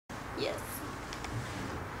Yes.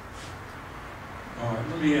 All right,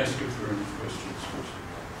 let me ask if there are any questions first of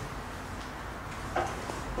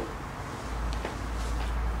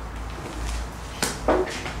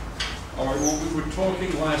all. All right, well, we were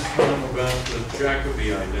talking last time about the Jacobi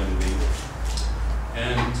identity,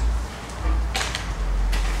 and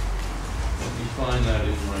let me find that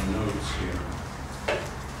in my notes here.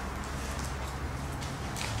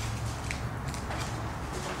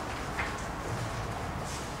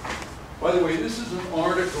 By the way, this is an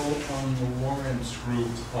article on the Lorentz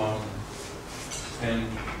group and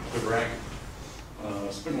Dirac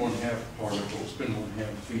spin 1/2 particles, spin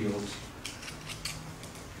 1/2 fields.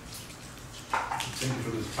 Thank you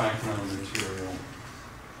for this background material.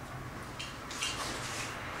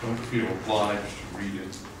 Don't feel obliged to read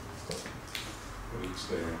it, but it's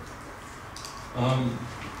there.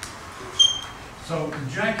 So the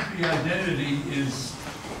Jacobi identity is,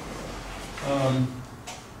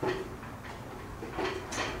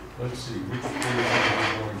 let's see, which page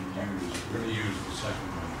are we going to use? We're going to use the second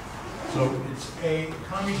one. So it's a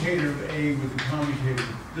commutator of A with a commutator.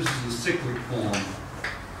 This is the cyclic form.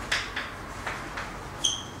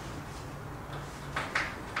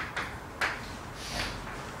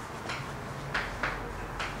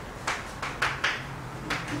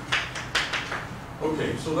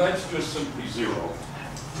 Okay, so that's just simply 0.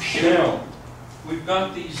 Now, we've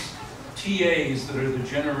got these TAs that are the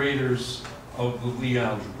generators of the Lie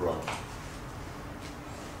algebra.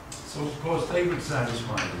 So of course they would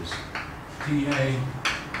satisfy this. TA,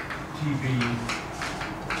 TB,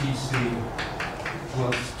 TC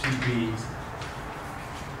plus TB,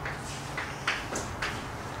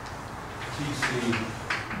 TC,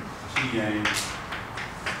 TA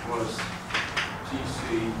plus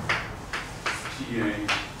TC, TA,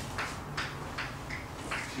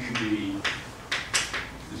 TB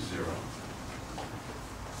is 0.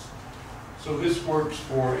 So this works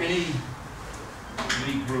for any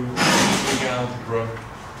Lie group, any Lie algebra,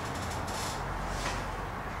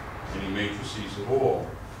 any matrices at all.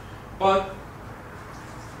 But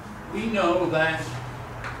we know that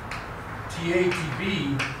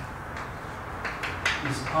TATB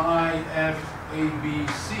is I, F, A, B,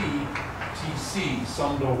 C, TC,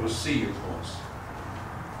 summed over C, of course.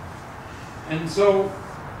 And so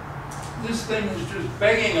this thing is just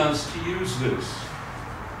begging us to use this.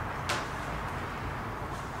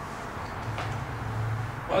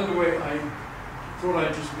 By the way, I thought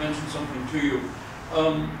I'd just mention something to you.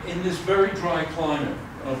 In this very dry climate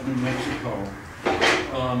of New Mexico,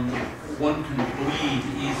 one can bleed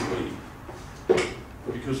easily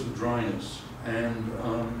because of the dryness. And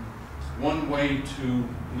one way to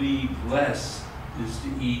bleed less is to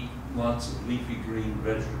eat lots of leafy green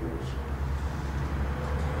vegetables.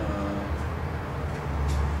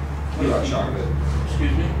 What about chocolate?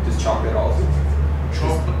 Excuse me? Does chocolate also?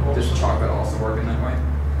 Does chocolate also work in that way?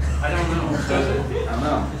 I don't know. Does it? I don't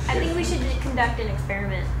know. I think we should conduct an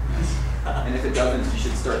experiment. And if it doesn't, you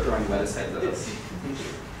should start throwing lettuce heads at us.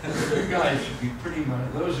 You guys should be pretty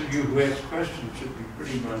much, those of you who ask questions should be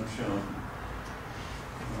pretty much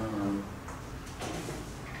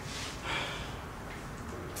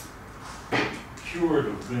cured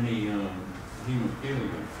of any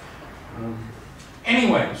hemophilia.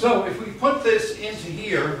 Anyway, so if we put this into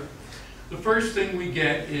here, the first thing we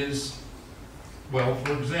get is, well,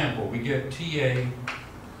 for example, we get TA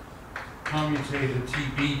commutator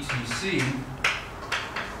TB TC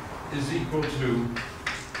is equal to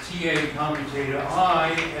TA commutator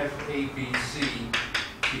I FABC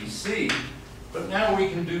TC. But now we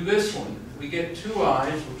can do this one. We get two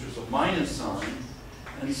i's, which is a minus sign,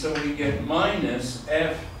 and so we get minus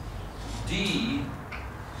FD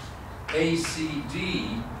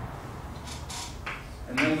ACD,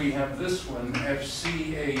 and then we have this one,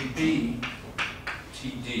 FCAB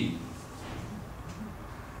TD.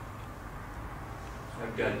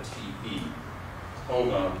 I've got TE.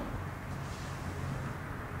 Hold on.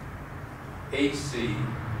 AC.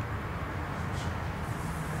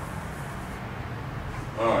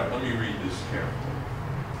 All right, let me read this carefully.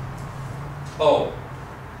 Oh.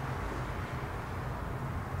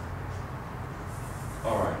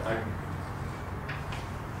 All right,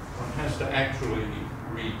 one has to actually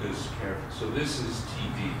read this carefully. So this is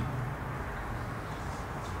TD.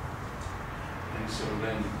 And so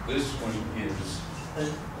then this one is...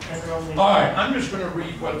 All right, I'm just going to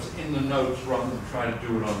read what's in the notes rather than try to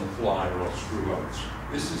do it on the fly or I'll screw up.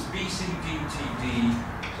 This is BCDTD,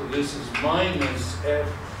 so this is minus F.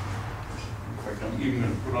 In fact, I'm even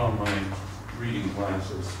going to put on my reading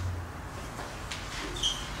glasses.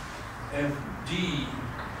 FD,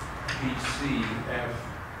 BC, F,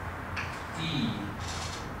 E,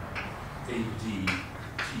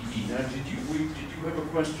 F-A-D-T-E. Now, did you have a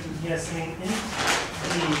question? Yes, I mean, in the,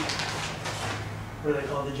 what are they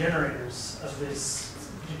called, the generators of this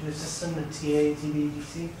particular system, the TA, TB,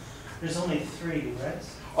 DC, there's only 3, right?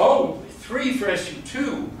 Oh, 3 for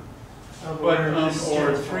SU2, Oh, but, where this or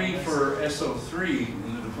general 3 form is. for SO3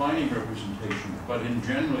 in the defining representation. But in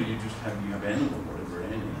general, you just have, you have N of them, whatever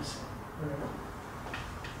N is. Right.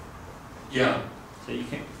 Yeah. So you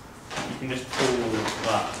can just call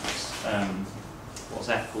that, what's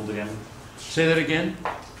F called again? Say that again?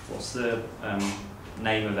 What's the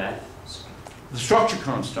name of F? The structure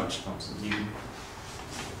constant. Structure constants.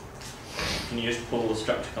 Can you just pull the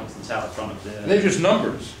structure constants out the front of the... They're just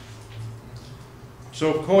numbers.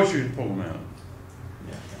 So of course you can pull them out.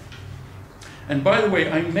 Yeah, okay. And by the way,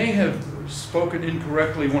 I may have spoken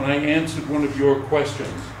incorrectly when I answered one of your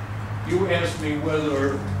questions. You asked me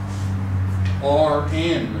whether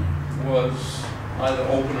Rn was either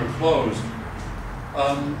open or closed.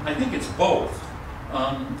 I think it's both.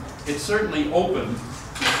 It's certainly open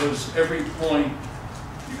because every point,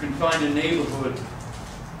 you can find a neighborhood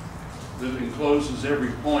that encloses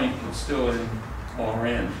every point that's still in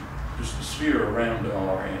Rn. Just a sphere around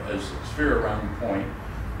Rn, as a sphere around the point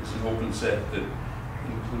is an open set that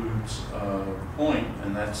includes a point,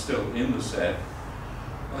 and that's still in the set.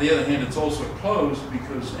 On the other hand, it's also closed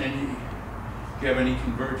because if you have any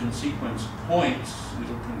convergent sequence of points,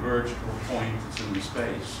 it'll converge to a point that's in the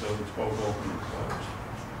space, so it's both open and closed.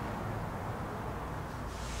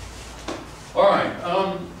 All right,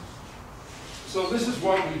 so this is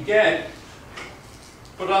what we get,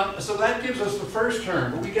 but so that gives us the first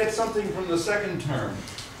term, but we get something from the second term.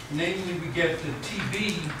 Namely, we get the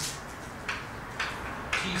TB,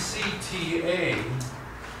 TCTA,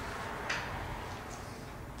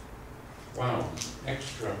 wow,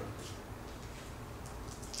 extra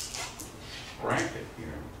bracket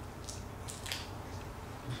here.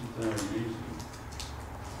 Isn't that amazing?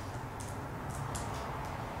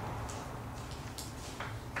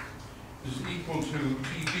 Is equal to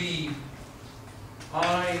TB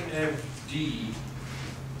IFD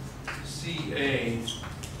CA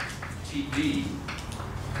TB,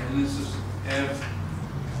 and this is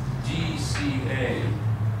FDCA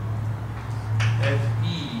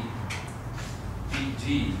FE DT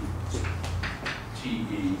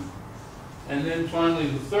TE. And then finally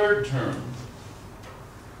the third term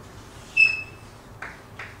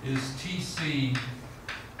is TC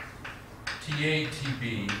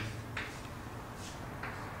TATB,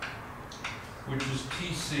 which is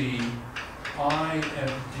TC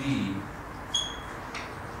IFD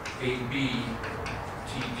AB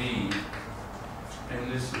TD,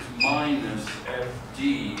 and this is minus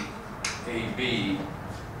FD AB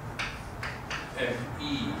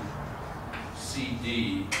FE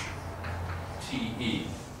CD TE.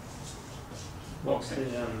 What's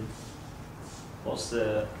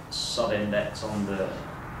the sub-index on the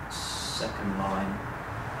second line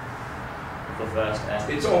of the first F?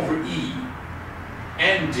 It's over E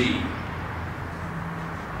and D.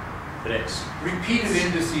 But it's Repeated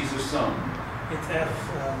indices of sum. It's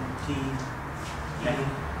FD.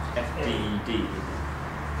 FDD.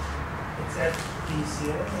 It's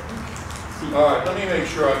FDCA, I think. All right, let me make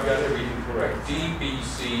sure I've got everything correct. D, B,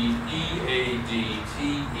 C, E, A, D, T,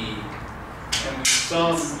 E, and we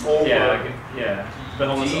sum over. Yeah. But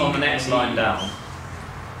on the next line down.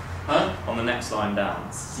 Huh? On the next line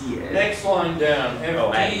down. Next line down. F,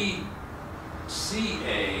 Oh, A. D, C,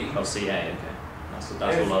 A. Oh, CA, okay. That's what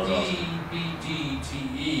I was asking. F, D, B, D, T,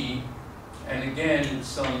 E, and again it's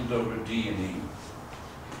summed over D and E.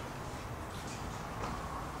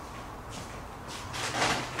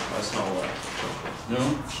 That's not all that. No?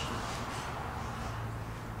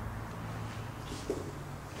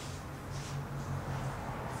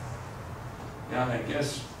 Yeah, I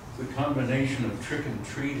guess the combination of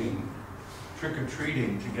trick-or-treating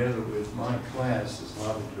together with my class is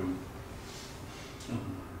allowed to do.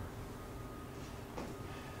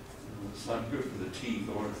 It's not good for the teeth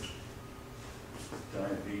or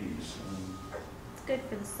diabetes. It's good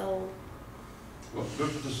for the soul. Well,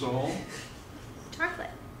 good for the soul?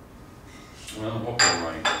 Chocolate. Well, I hope you're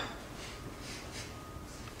right.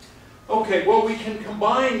 Okay, well, we can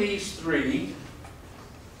combine these three.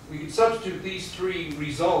 We can substitute these three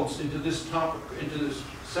results into this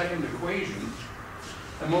second equation,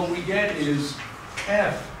 and what we get is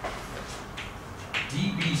F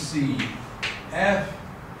DBC F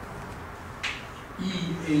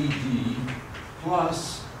EAD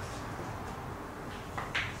plus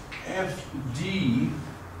FD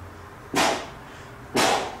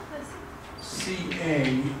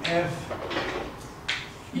CA F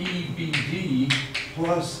EBD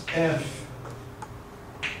plus F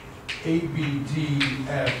ABD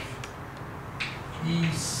F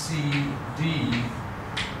ECD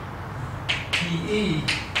PE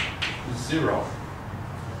is 0.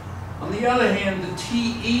 On the other hand, the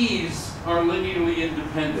TEs are linearly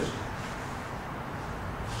independent.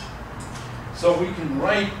 So we can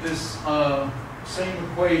write this same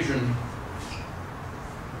equation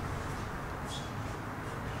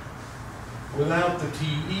without the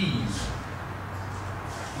TEs.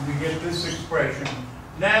 And we get this expression.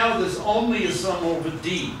 Now there's only a sum over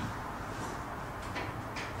D.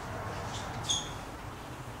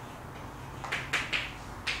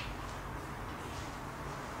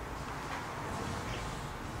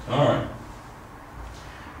 All right.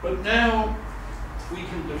 But now we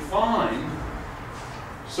can define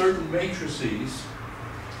certain matrices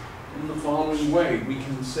in the following way. We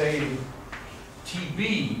can say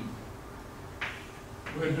TB,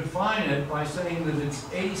 we'll define it by saying that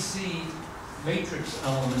its AC matrix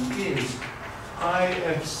element is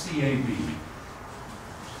IFCAB.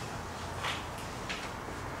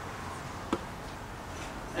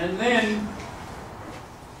 And then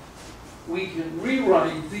we can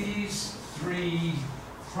rewrite these three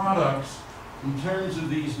products in terms of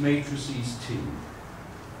these matrices T.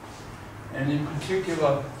 And in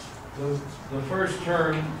particular, the first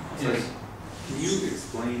term Sorry, is... can you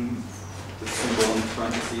explain the symbol in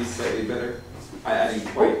parentheses slightly better? I didn't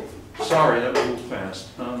quite. Sorry, that was a little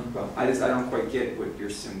fast. Well, I don't quite get what your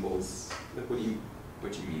symbols. Like, what you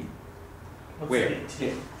mean? What's Where? the big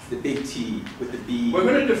T? The big T with the B. We're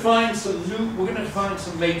going to define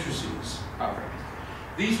some matrices. Okay.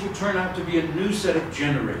 These will turn out to be a new set of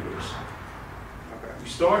generators. Okay. We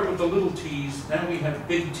started with the little t's, now we have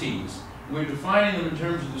big T's. We're defining them in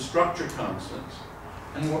terms of the structure constants.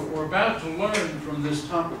 And what we're about to learn from this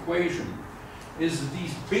top equation is that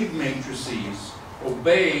these big matrices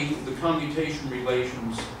obey the commutation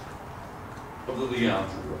relations of the Lie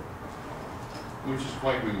algebra, which is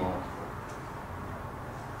quite remarkable.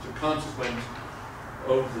 It's a consequence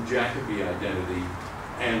of the Jacobi identity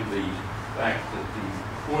and the fact that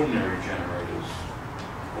the ordinary generators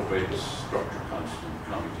obey the structure constant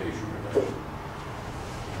commutation relation.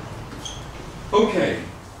 Okay,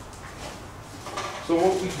 so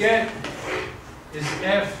what we get is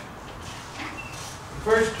F. The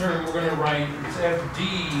first term we're going to write is FD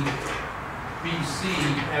BC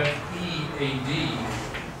FE AD.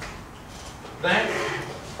 That,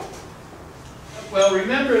 well,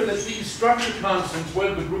 remember that these structure constants,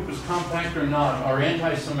 whether the group is compact or not, are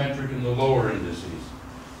antisymmetric in the lower indices.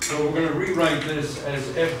 So we're going to rewrite this as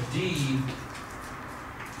FD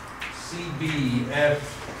CB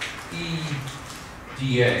FE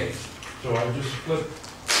DA. So I just flip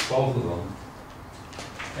both of them.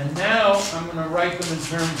 And now I'm going to write them in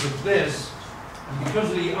terms of this. And because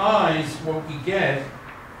of the i's, what we get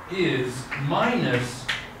is minus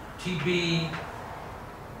TB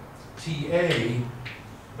TA,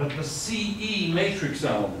 but the CE matrix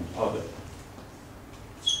element of it.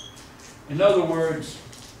 In other words,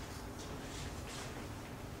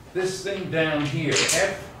 this thing down here,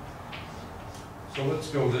 F, so let's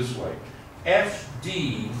go this way.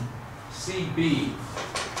 FD CB,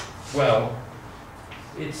 well,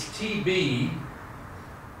 it's TB,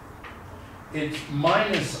 it's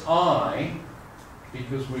minus I,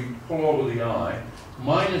 because we pull over the I,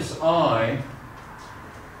 minus I,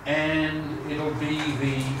 and it'll be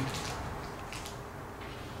the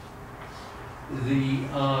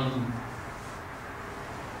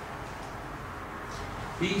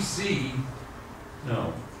BC,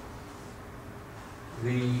 no,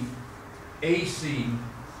 the AC,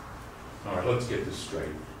 all right, let's get this straight.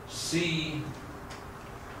 C,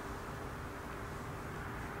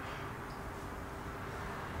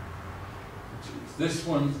 this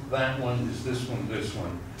one, that one is this one, this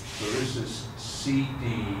one. So this is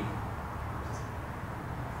CD.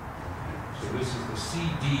 So this is the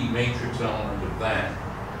CD matrix element of that.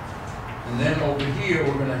 And then over here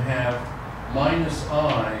we're going to have minus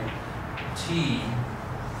I, T,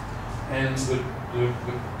 and the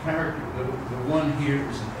character, the one here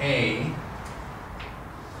is an A.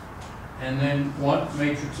 And then what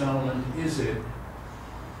matrix element is it?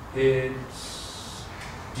 It's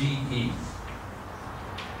DE.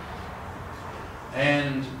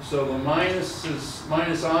 And so the minus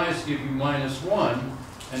i's give you minus 1,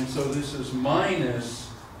 and so this is minus,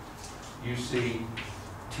 you see,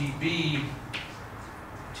 TB,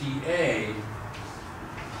 TA,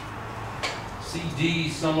 CD,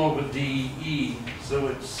 sum over DE, so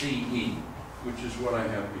it's CE, which is what I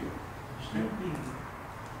have here. Shouldn't it be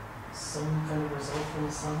some kind of result from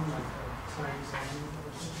the sum, like a times n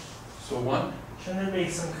or something? So what? Shouldn't there be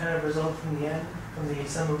some kind of result from the end, from the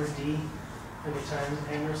sum over D, maybe times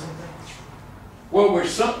n or something? Well, we're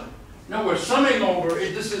summing over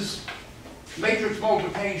it. This is matrix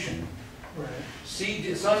multiplication. Right.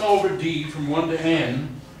 C sum over D from 1 to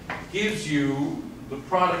n gives you the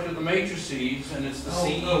product of the matrices, and it's the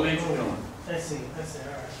CE matrix element. I see, all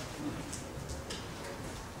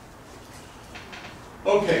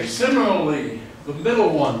right. Okay, similarly, the middle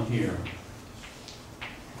one here.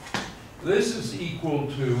 This is equal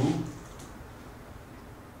to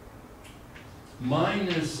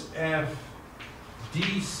minus F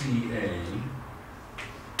dCA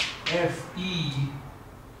FE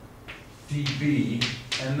dB,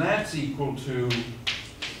 and that's equal to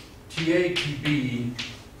TA TB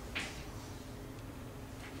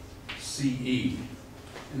CE.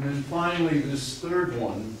 And then finally, this third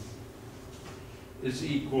one is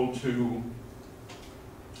equal to,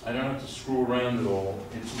 I don't have to screw around at all,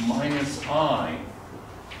 it's minus I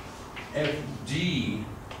FD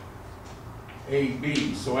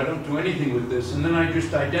AB. So I don't do anything with this, and then I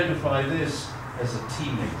just identify this as a T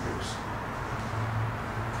matrix.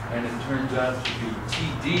 And it turns out to be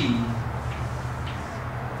TD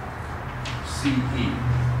CE.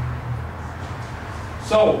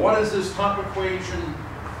 So what is this top equation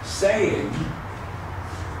saying?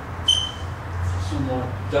 Somewhat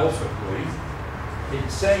Delphically,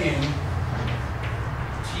 it's saying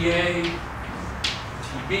TA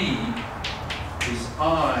TB is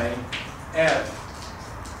I F.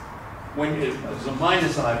 When it's a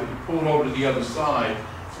minus I, but you pull it over to the other side,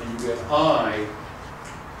 and you get I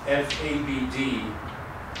FABD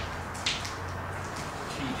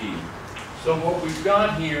TD. So what we've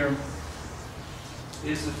got here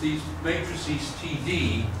is that these matrices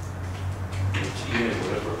TD, or TA,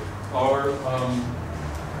 whatever, are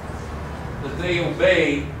that they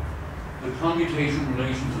obey the commutation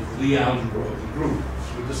relations of the Lie algebra of the group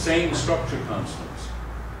with the same structure constants.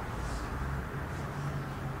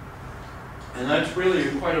 And that's really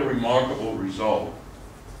quite a remarkable result.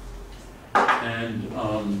 And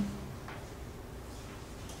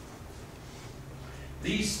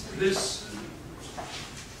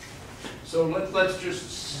so let's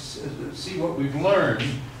just see what we've learned.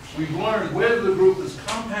 We've learned whether the group is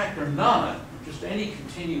compact or not, just any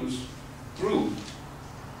continuous group,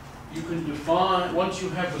 you can define, once you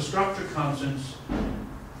have the structure constants,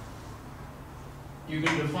 you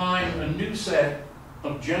can define a new set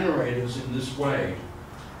of generators in this way.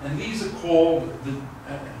 And these are called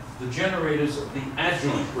the generators of the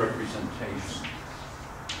adjoint representation.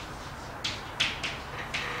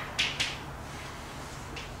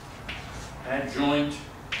 Adjoint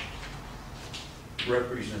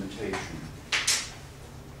representation.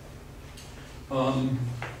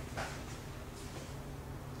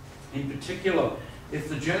 In particular, if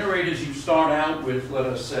the generators you start out with, let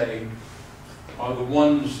us say, are the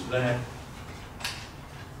ones that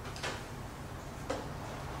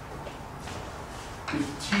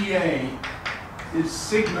if TA is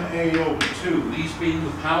sigma A over 2, these being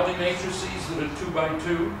the Pauli matrices that are 2 by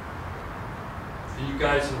 2, and you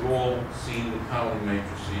guys have all seen the Pauli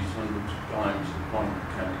matrices hundreds of times in quantum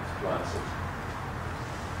mechanics classes.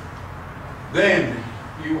 Then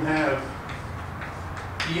you have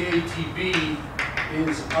TATB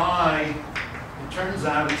is I, it turns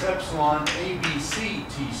out it's epsilon ABC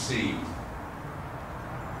TC.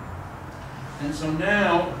 And so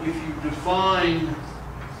now if you define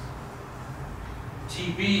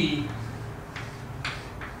TB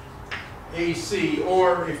AC,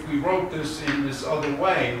 or if we wrote this in this other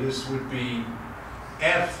way, this would be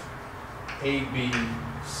F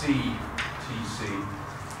ABC TC.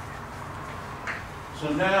 So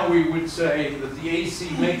now we would say that the AC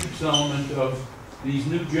matrix element of these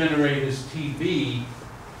new generators TB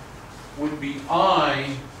would be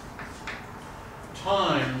I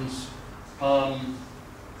times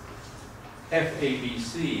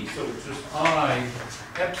FABC. So it's just I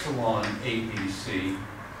epsilon ABC.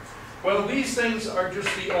 Well, these things are just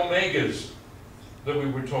the omegas that we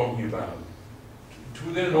were talking about. To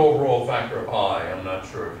within an overall factor of I. I'm not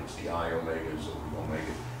sure if it's the I omegas or the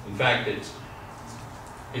omega. In fact, it's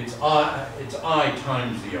I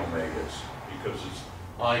times the omegas, because it's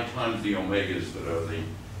I times the omegas that are the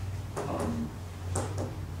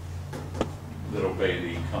that obey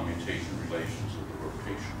the commutation relations of the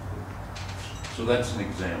rotation group. So that's an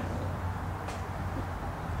example.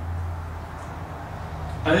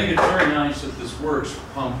 I think it's very nice that this works for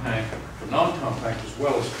compact, for non-compact as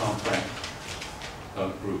well as compact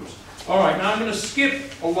groups. All right, now I'm going to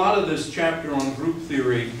skip a lot of this chapter on group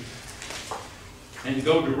theory and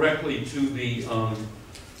go directly to the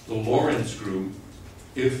Lorentz group.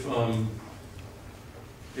 If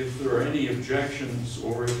if there are any objections,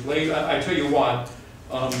 or if later, I tell you what,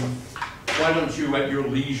 why don't you at your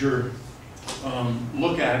leisure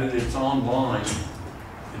look at it? It's online.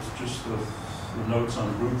 It's just the notes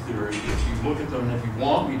on group theory. If you look at them, and if you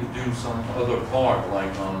want me to do some other part,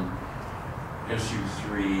 like on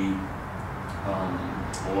SU3,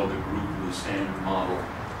 or the grouply standard model,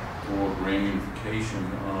 or granification,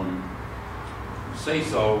 say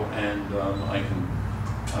so, and I can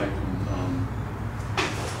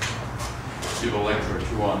give a lecture or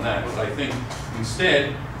two on that. But I think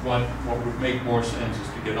instead, what would make more sense is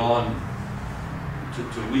to get on,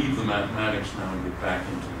 to leave the mathematics now and get back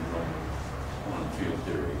into the quantum field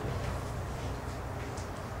theory.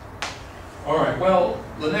 All right, well,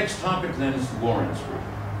 the next topic then is the Lorentz group.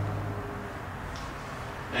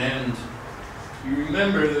 And you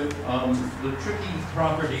remember that the tricky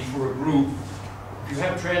property for a group, if you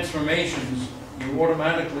have transformations, you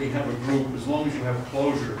automatically have a group as long as you have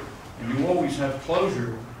closure. And you always have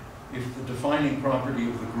closure if the defining property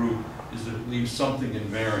of the group is that it leaves something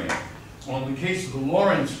invariant. Well, in the case of the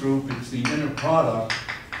Lorentz group, it's the inner product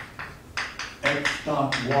x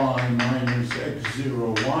dot y minus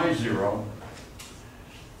x0, y0,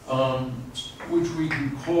 which we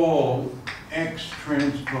can call x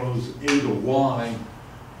transpose eta y,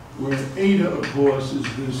 where eta, of course, is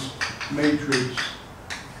this matrix,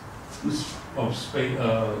 this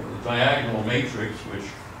diagonal matrix, which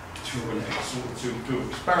to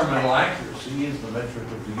experimental accuracy is the metric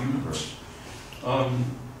of the universe.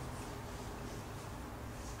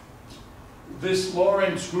 This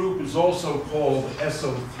Lorentz group is also called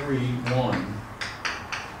SO3-1.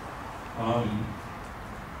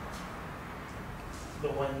 The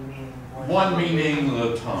one meaning One meaning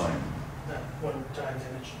the time. That one time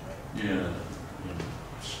dimension, right? Yeah.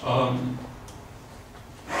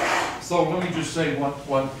 So let me just say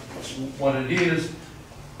what it is.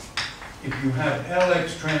 If you have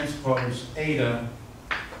Lx transpose eta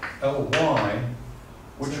Ly,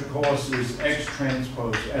 which of course is x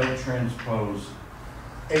transpose L transpose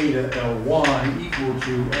eta Ly equal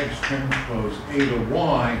to x transpose eta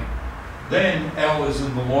y, then L is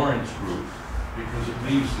in the Lorentz group because it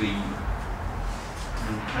leaves the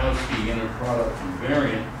Minkowski inner product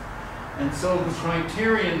invariant. And so the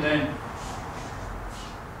criterion then,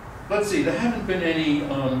 let's see, there haven't been any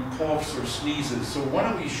coughs or sneezes, so why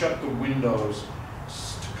don't we shut the windows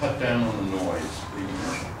to cut down on the noise?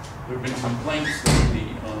 There have been complaints that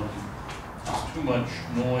there's too much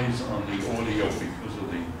noise on the audio because of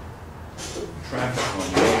the traffic on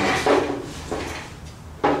the roads.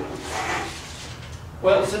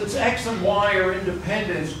 Well, since x and y are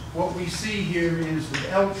independent, what we see here is that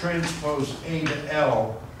L transpose eta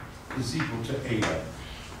L is equal to eta.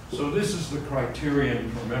 So this is the criterion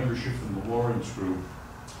for membership in the Lorentz group.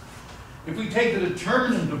 If we take the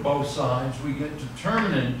determinant of both sides, we get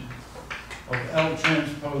determinant of L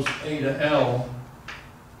transpose eta L,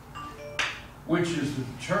 which is the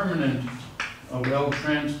determinant of L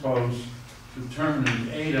transpose determinant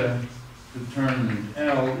eta determinant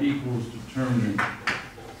L equals determinant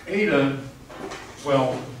eta.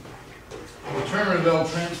 Well, determinant of L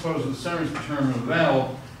transpose is the center is determinant of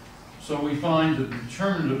L. So we find that the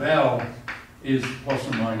determinant of L is plus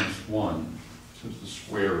or minus 1, since the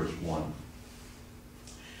square is 1.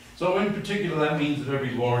 So in particular, that means that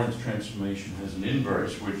every Lorentz transformation has an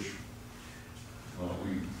inverse, which, well,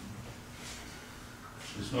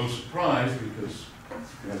 is no surprise because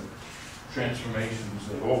you have transformations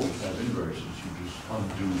that always have inverses. You just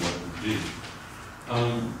undo what you did.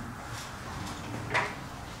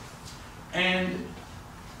 And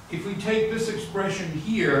if we take this expression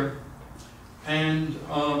here and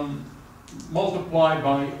multiply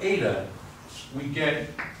by eta, we get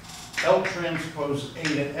L transpose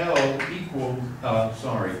eta L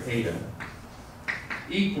eta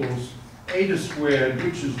equals eta squared,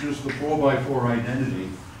 which is just the 4x4 identity.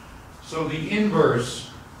 So the inverse,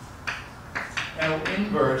 L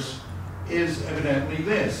inverse, is evidently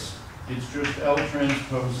this. It's just L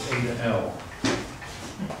transpose eta L.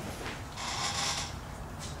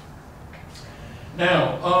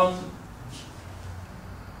 Now,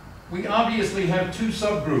 we obviously have two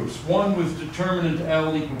subgroups, one with determinant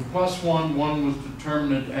L equal to plus 1, one with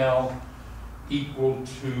determinant L equal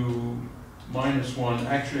to minus 1.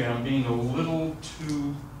 Actually, I'm being a little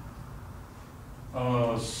too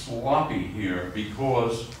sloppy here,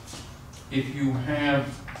 because if you have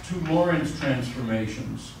two Lorentz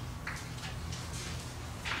transformations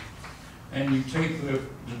and you take the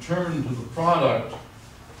determinant of the product,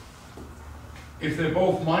 if they're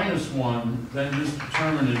both minus 1, then this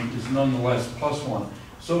determinant is nonetheless plus 1.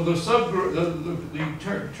 So the subgroup, the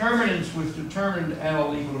determinants with determinant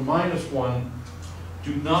L equal to -1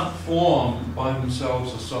 do not form by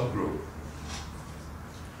themselves a subgroup.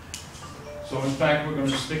 So in fact, we're going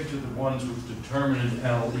to stick to the ones with determinant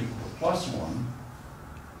L equal to +1.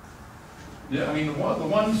 Yeah, I mean, the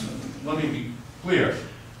ones, let me be clear.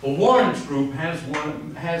 The Lawrence group has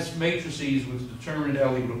matrices with determinant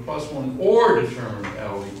L equal to +1 or determinant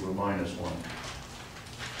L equal to -1.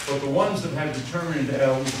 But the ones that have determinant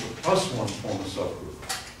L equal to +1 form a subgroup.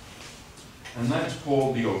 And that's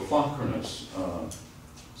called the orthochronous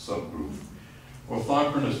subgroup.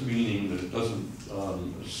 Orthochronous meaning that it doesn't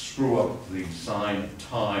screw up the sign of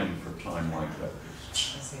time for time-like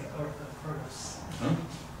vectors. I say orthochronous. Huh?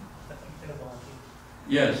 Etymology.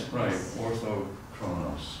 Yes, right,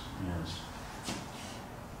 orthochronos, yes.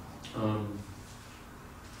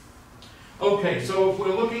 Okay, so if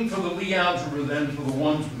we're looking for the Lie algebra then for the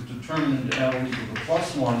ones with determinant L equal to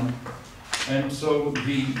 +1, and so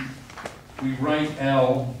we write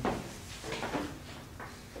L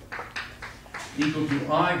equal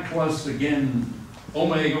to I plus, again,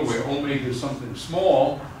 omega, where omega is something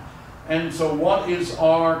small. And so what is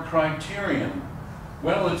our criterion?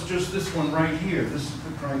 Well, it's just this one right here. This is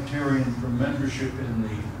the criterion for membership in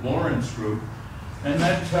the Lawrence group. And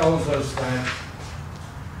that tells us that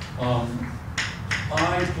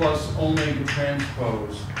I plus omega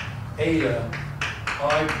transpose eta,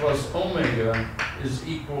 I plus omega is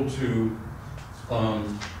equal to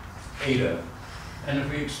eta. And if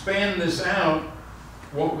we expand this out,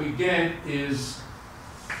 what we get is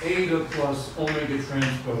eta plus omega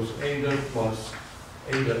transpose eta plus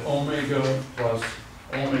eta omega plus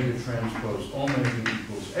omega transpose omega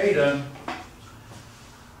equals eta.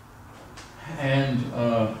 And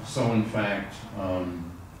so in fact,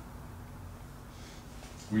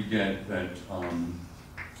 we get that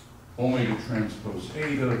omega transpose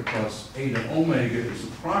eta plus eta omega is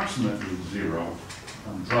approximately 0.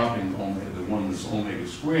 I'm dropping omega, the one that's omega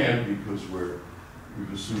squared, because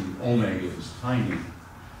we've assumed omega is tiny.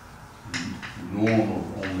 The norm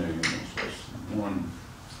of omega is less than 1.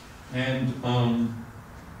 And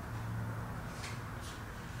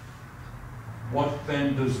what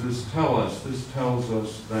then does this tell us? This tells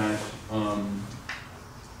us that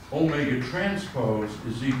omega transpose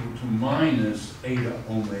is equal to minus eta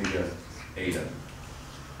omega eta.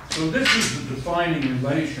 So this is the defining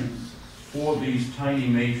relation for these tiny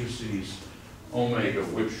matrices omega,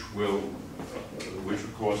 which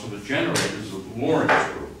of course are the generators of the Lawrence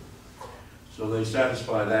group. So they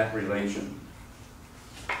satisfy that relation.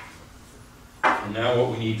 And now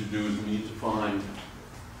what we need to do is we need to find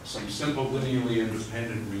some simple linearly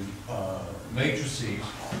independent matrices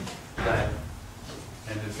that,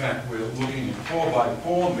 and in fact we're looking at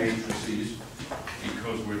 4x4 matrices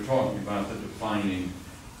because we're talking about the defining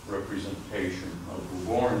representation of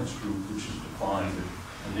the Lawrence group, which is defined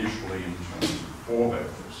initially in terms of 4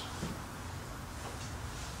 vectors.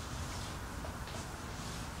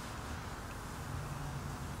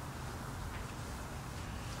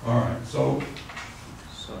 All right, so.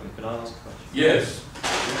 Sorry, could I ask a question? Yes.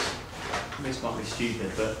 This might be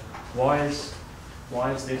stupid, but why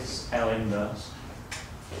is this L inverse?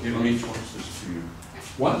 Let me explain this to you.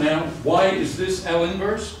 What now? Why is this L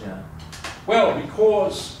inverse? Yeah. Well,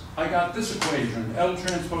 because I got this equation, L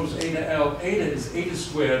transpose eta L. Eta is eta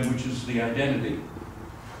squared, which is the identity.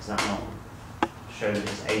 Does that not show that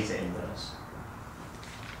it's eta inverse?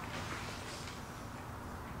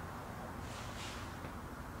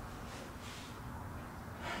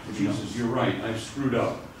 Jesus, you're right. I've screwed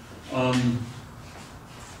up.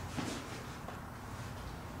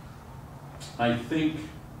 I think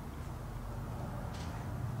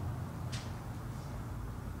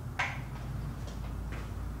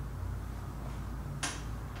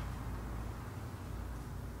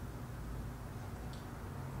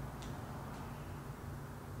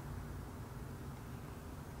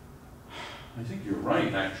you're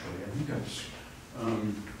right, actually. I think I've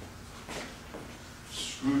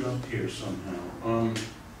screwed up here somehow.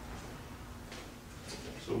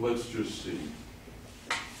 So let's just see.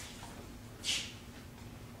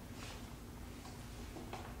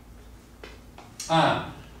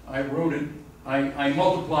 I wrote it, I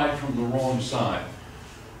multiplied from the wrong side.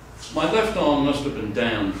 My left arm must have been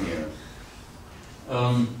down here.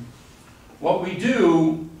 What we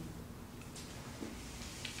do,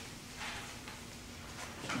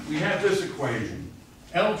 we have this equation.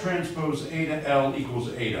 L transpose eta L equals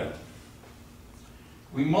eta.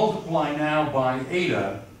 We multiply now by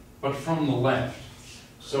eta, but from the left.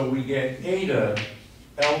 So we get eta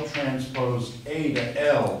L transpose eta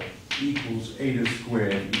L equals eta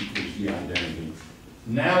squared equals the identity.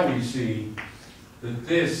 Now we see that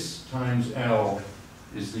this times L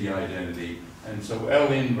is the identity. And so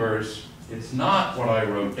L inverse, it's not what I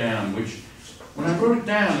wrote down, which when I wrote it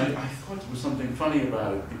down, I thought there was something funny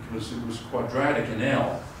about it because it was quadratic in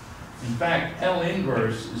L. In fact, L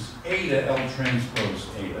inverse is eta L transpose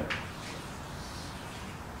eta.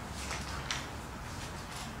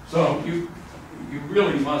 So you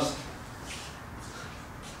really must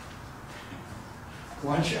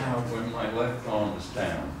watch out when my left arm is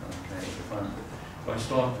down. Okay, if I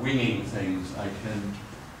start winging things, I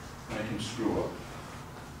can screw up.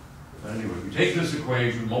 But anyway, you take this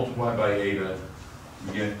equation, multiply by eta,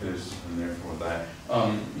 you get this, and therefore that.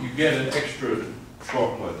 You get an extra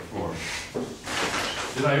chocolate for it.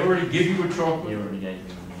 Did I already give you a chocolate? You already gave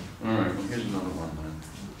me one. All right, well, here's another one then.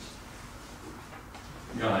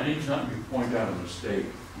 Yeah, anytime you point out a mistake,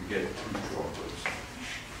 you get 2 chocolates.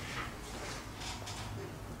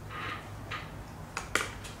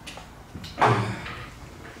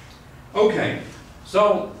 Okay,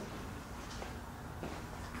 so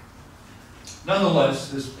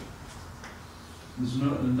nonetheless, there's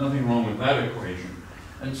nothing wrong with that equation.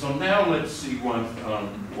 And so now let's see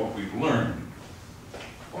what we've learned.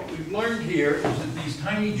 What we've learned here is that these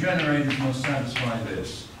tiny generators must satisfy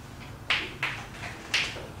this.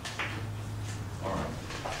 All right.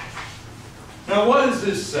 Now what does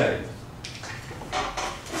this say?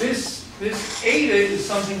 This eta is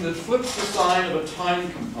something that flips the sign of a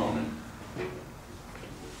time component.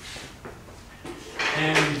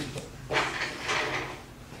 And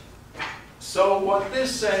so what this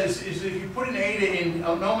says is if you put an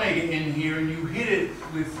omega in here and you hit it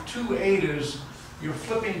with 2 etas, you're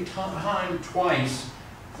flipping time twice,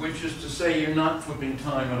 which is to say you're not flipping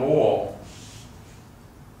time at all.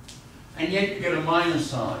 And yet you get a minus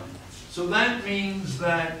sign. So that means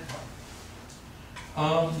that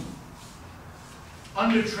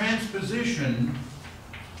under transposition,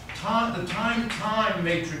 the time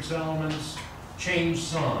matrix elements change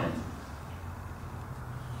sign.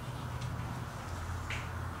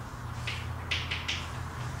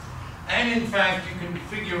 And in fact, you can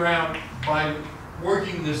figure out by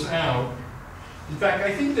working this out. In fact,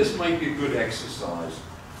 I think this might be a good exercise.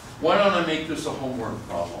 Why don't I make this a homework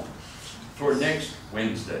problem for next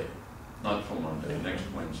Wednesday? Not for Monday, next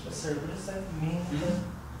Wednesday. Sir, what does that mean?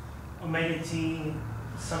 Omega T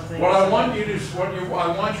something? What I want you to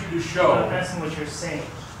show. I'm asking what you're saying.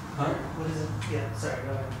 Huh? What is it? Yeah, sorry,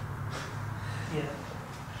 go ahead. Yeah.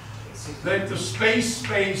 That the space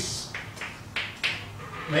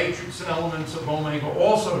matrix elements of omega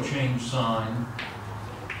also change sign,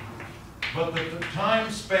 but that the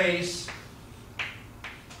time space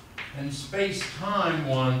and space time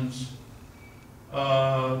ones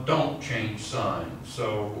don't change sign,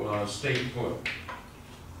 so stay put.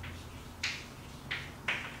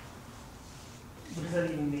 What does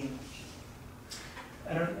that even mean?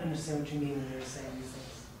 I don't understand what you mean when you're saying these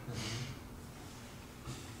things.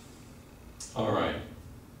 All right.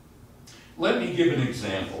 Let me give an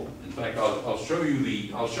example. In fact, I'll show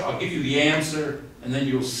you I'll give you the answer, and then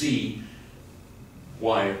you'll see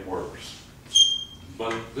why it works.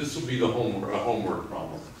 But this will be the homework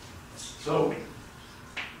problem. So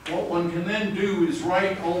what one can then do is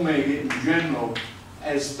write omega in general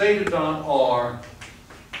as theta dot r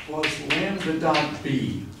plus lambda dot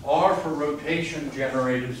b. R for rotation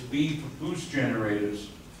generators, B for boost generators.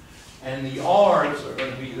 And the R's are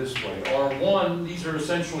going to be this way. R1, these are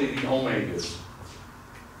essentially the omegas.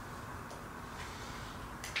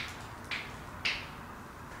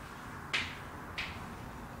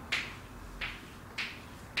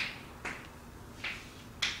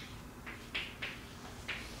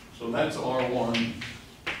 So that's R1.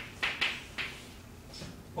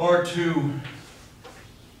 R2.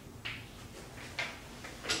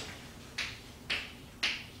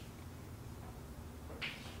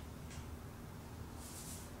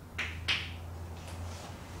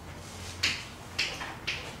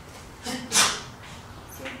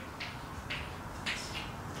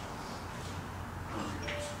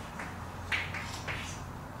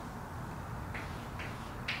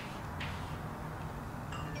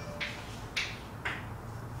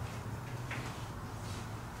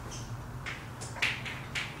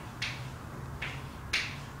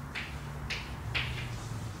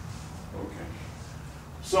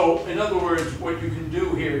 So, in other words, what you can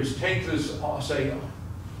do here is take this, let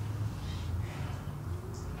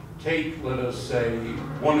us say,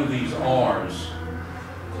 one of these R's,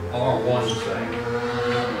 R1 say.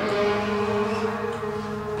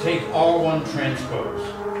 Take R1 transpose.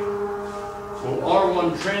 Well,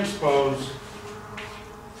 R1 transpose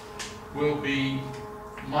will be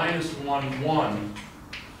minus 1, 1,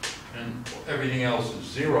 and everything else is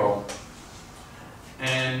 0.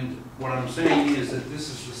 And what I'm saying is that this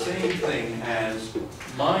is the same thing as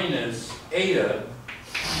minus eta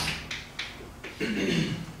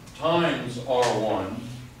times R1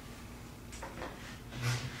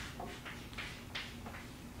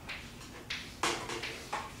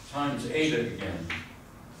 times eta again.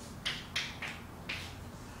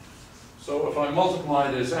 So if I multiply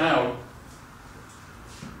this out,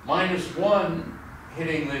 minus 1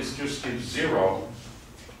 hitting this just gives 0.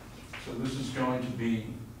 So this is going to be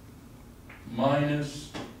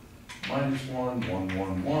minus 1, 1,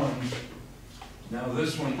 1, 1. Now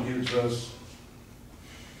this one gives us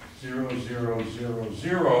 0, 0, 0,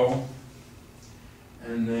 0,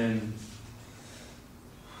 and then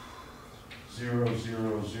 0,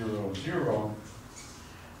 0, 0, 0.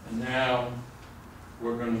 And now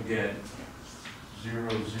we're going to get 0,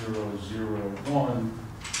 0, 0, 1,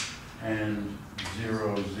 and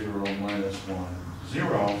 0, 0, minus 1,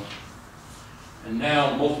 0. And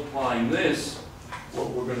now multiplying this, what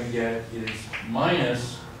we're going to get is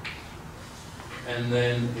minus, and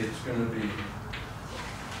then it's going to be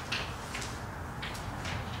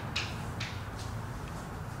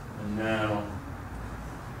and now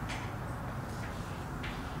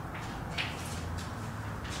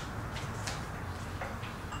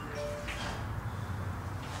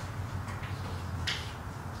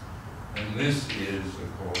and this is,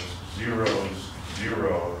 of course, zeros,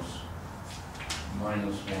 zeros,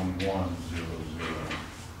 minus 1, 1, 0, 0,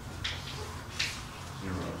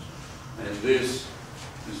 zeros. And this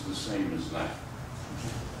is the same as that.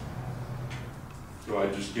 So I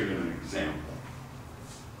just given an example.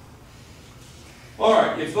 All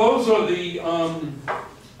right, if those are the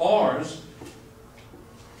R's,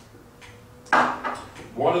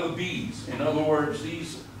 what are the B's? In other words,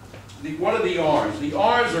 what are the R's? The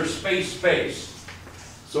R's are space, space.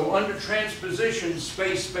 So under transposition,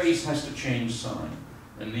 space, space has to change sign.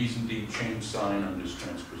 And these indeed change sign under this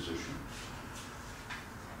transposition.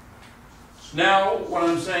 Now, what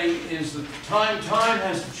I'm saying is that time, time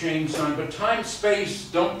has to change sign, but time,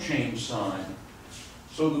 space don't change sign.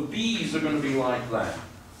 So the B's are going to be like that.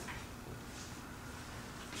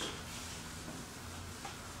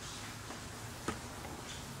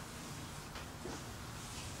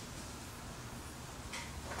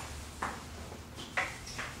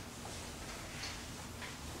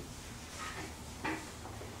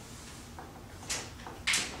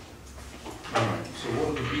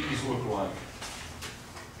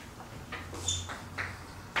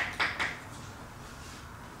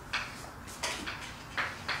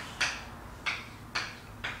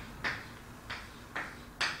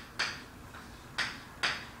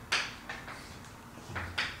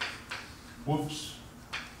 Whoops.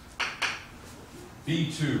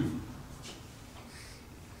 B2.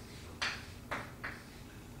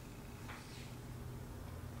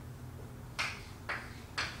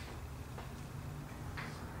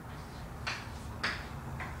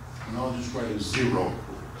 And I'll just write a 0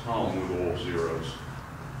 column with all zeros.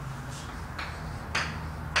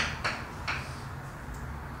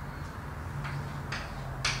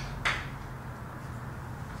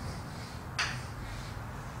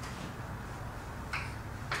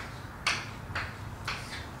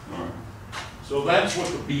 So that's what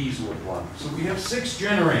the B's look like. So we have 6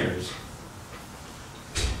 generators.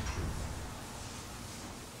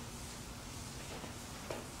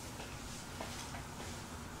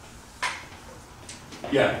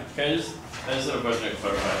 Yeah. I just have a question to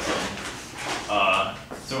clarify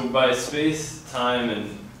something. So by space, time,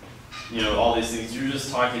 and all these things, you're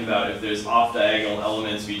just talking about if there's off-diagonal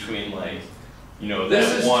elements between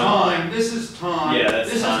this is one. Time. This is time. Yeah, that's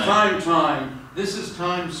this time. Is time. Time. This is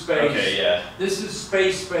time, space. Okay, yeah. This is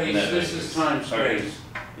space, space. This is time, space. Okay.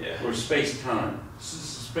 Yeah. Or space, time. This is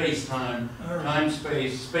space, time. Time,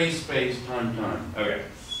 space. Space, space. Time, time. Okay.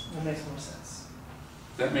 That makes more sense.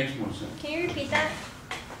 That makes more sense. Can you repeat that?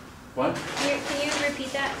 What? Can you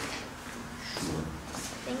repeat that? Sure.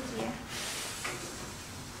 Thank you.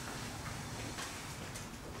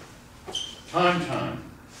 Time, time.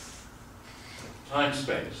 Time,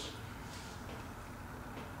 space.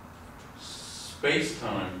 Space,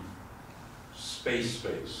 time. Space,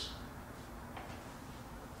 space.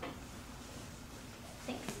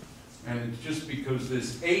 Thanks. And it's just because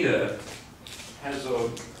this eta has a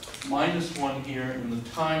 -1 here in the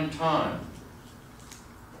time, time.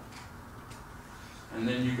 And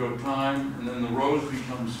then you go time, and then the rows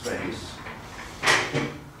become space.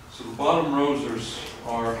 So the bottom rows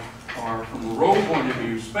are from the row point of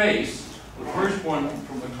view, space. The first one,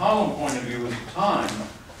 from the column point of view, is time.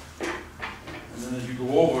 And then as you go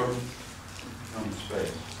over, it becomes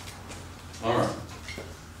space. All right.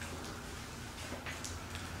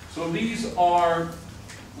 So these are,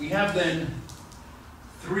 we have then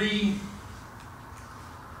three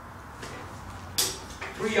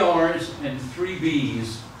R's and 3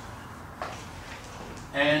 B's,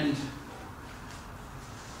 and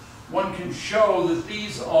one can show that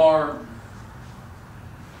these are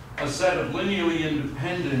a set of linearly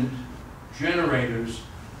independent generators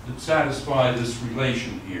that satisfy this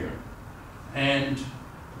relation here. And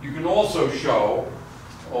you can also show,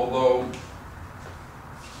 although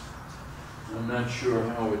I'm not sure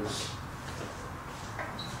how it's,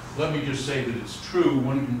 let me just say that it's true,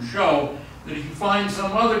 one can show that if you find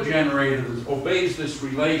some other generator that obeys this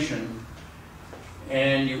relation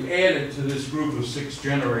and you add it to this group of 6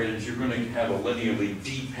 generators, you're going to have a linearly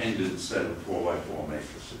dependent set of 4x4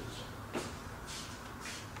 matrices.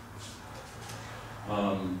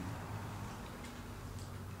 All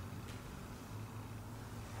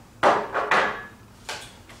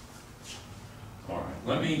right,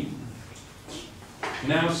 let me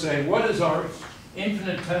now say, what is our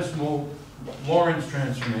infinitesimal Lorentz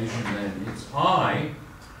transformation then? It's I,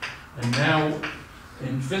 and now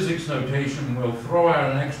in physics notation we'll throw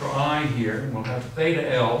out an extra I here, we'll have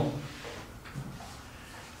theta L,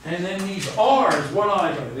 and then these R's, what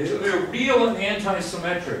are they? They're real and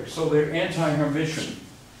anti-symmetric, so they're anti-Hermitian.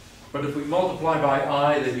 But if we multiply by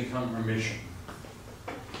I, they become Hermitian.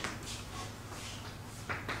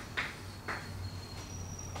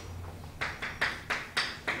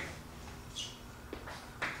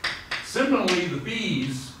 Similarly, the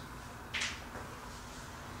B's,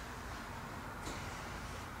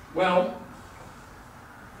 well,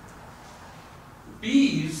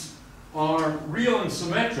 B's are real and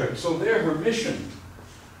symmetric, so they're Hermitian.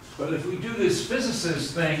 But if we do this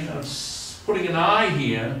physicist thing of putting an I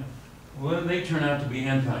here, well, then they turn out to be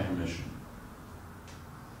anti-Hermitian.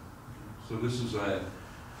 So this is a,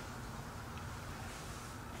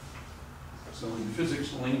 so in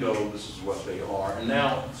physics lingo, this is what they are. And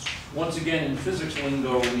now, once again, in physics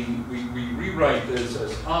lingo, we rewrite this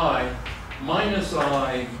as I minus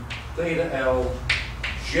I theta L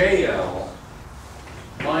JL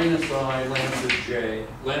minus I lambda J,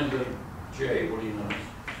 what do you know?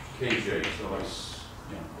 KJ, so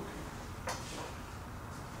yeah, okay.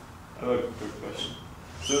 I have a quick question.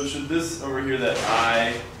 So should this over here, that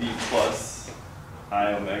I be plus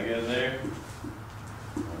I omega there?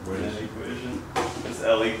 What In is that it? equation? This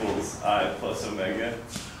L equals I plus omega.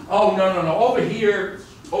 Oh, no.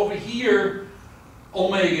 Over here,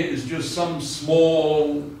 omega is just some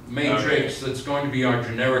small matrix that's going to be our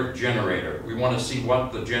generic generator. We want to see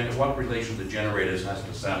what relation the generators has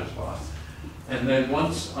to satisfy. And then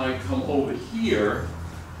once I come over here,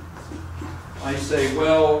 I say,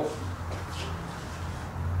 well,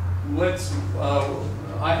 let's,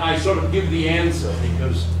 I sort of give the answer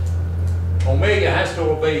because omega has to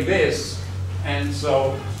obey this, and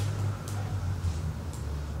so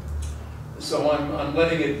I'm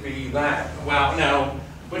letting it be that. Well, now,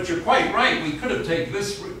 but you're quite right. We could have taken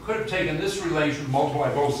this relation,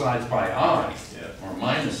 multiply both sides by I, or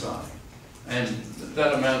minus I, and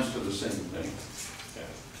that amounts to the same thing.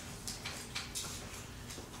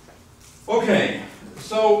 Okay,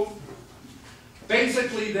 so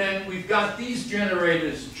basically then we've got these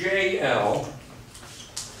generators JL,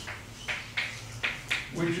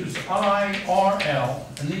 which is IRL,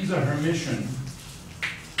 and these are Hermitian.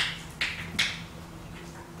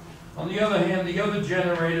 On the other hand, the other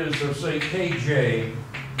generators are, say, KJ,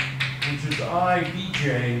 which is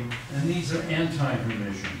IBJ, and these are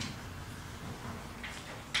anti-Hermitian,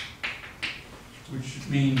 which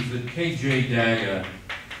means that KJ dagger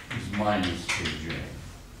is minus KJ.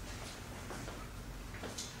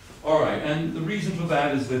 All right, and the reason for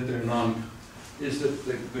that is that they're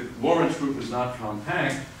the Lorentz group is not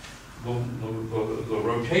compact. The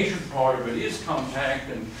rotation part of it is compact,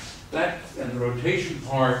 and the rotation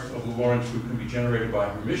part of the Lorentz group can be generated by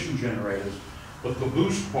Hermitian generators, but the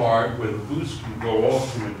boost part, where the boost can go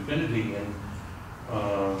off to infinity, and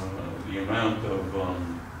the amount of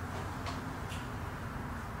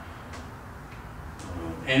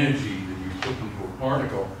energy that you put into a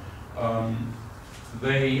particle,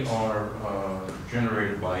 they are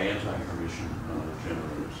generated by anti-Hermitian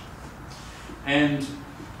generators. And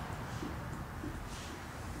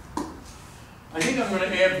I think I'm going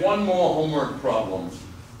to add one more homework problem.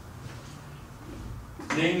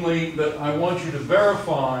 Namely, that I want you to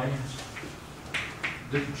verify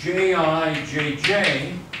that JI,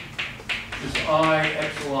 is I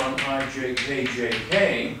epsilon ij k j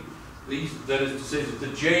k. That is to say that the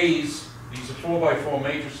J's, these are 4x4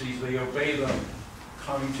 matrices, they obey the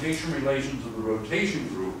commutation relations of the rotation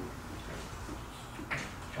group.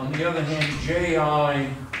 On the other hand, jikj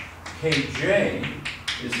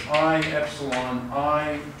is I epsilon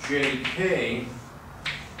I jk,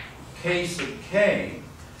 k sub k.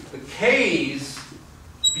 The k's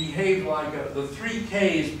behave like the three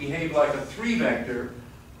k's behave like a 3 vector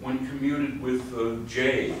when commuted with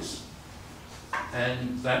j's.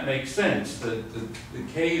 And that makes sense, that the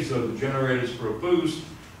k's are the generators for a boost,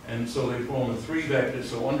 and so they form a 3 vector,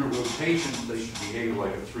 so under rotation they should behave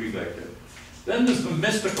like a 3 vector. Then there's the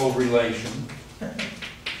mystical relation.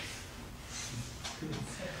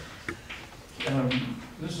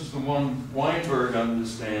 This is the one Weinberg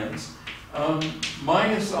understands.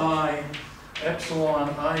 Minus I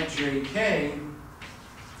epsilon I jk,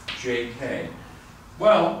 jk.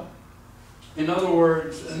 Well, in other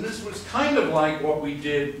words, and this was kind of like what we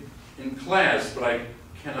did in class, but I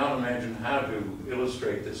cannot imagine how to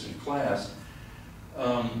illustrate this in class.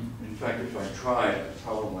 In fact, if I tried, I'd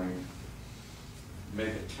probably make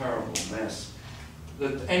a terrible mess.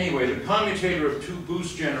 Anyway, the commutator of 2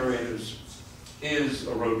 boost generators is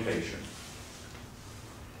a rotation.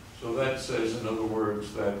 So that says, in other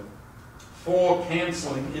words, that 4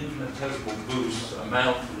 canceling infinitesimal boosts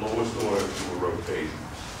amount to lowest order to a rotation.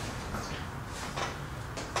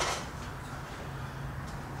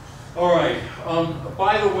 All right.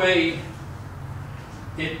 By the way,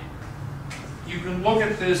 you can look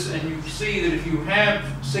at this and you see that if you have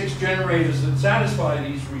 6 generators that satisfy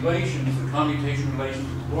these relations, the commutation relations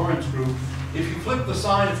of the Lorentz group, if you flip the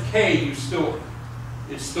sign of k, it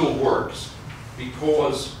still works,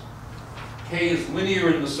 because k is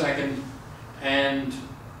linear in the second and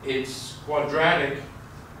it's quadratic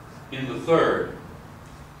in the third.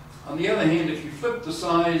 On the other hand, if you flip the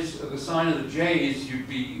sign of the j's,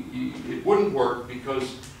 it wouldn't work,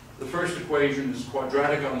 because the first equation is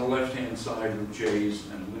quadratic on the left-hand side of the j's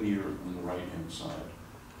and linear on the right-hand side.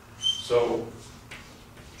 So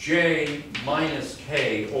j minus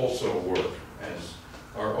k also work as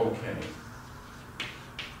are okay.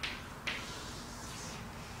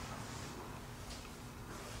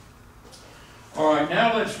 All right,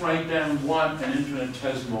 now let's write down what an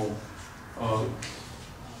infinitesimal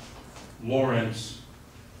Lorentz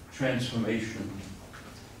transformation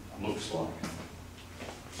looks like.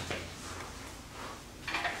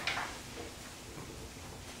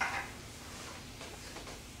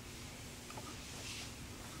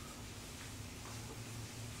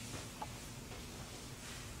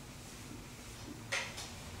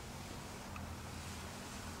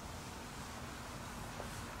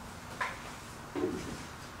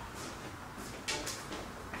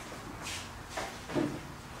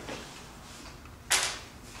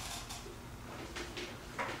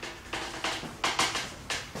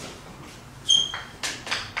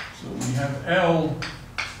 L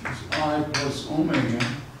is I plus omega,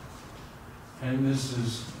 and this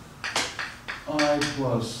is I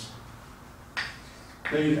plus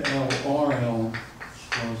beta L RL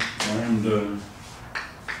plus lambda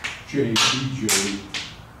J Bj.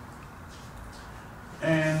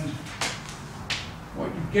 And what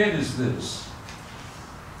you get is this: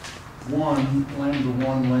 1, lambda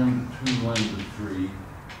 1, lambda 2, lambda 3,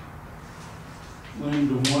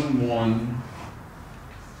 lambda 1, 1,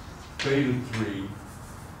 beta 3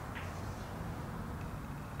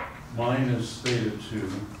 minus beta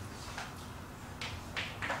 2,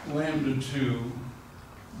 lambda 2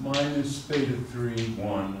 minus beta 3,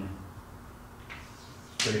 1,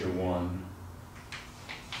 beta 1,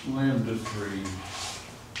 lambda 3,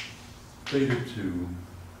 beta 2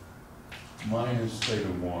 minus beta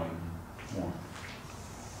 1, 1.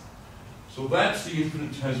 So that's the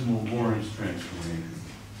infinitesimal Lorentz transformation.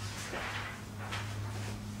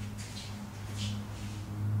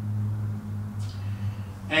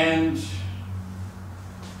 And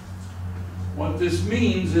what this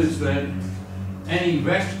means is that any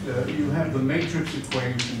vector, you have the matrix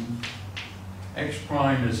equation, x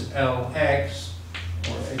prime is Lx,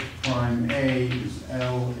 or x prime A is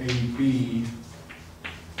LAB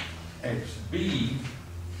xb,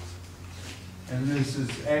 and this is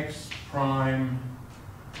x prime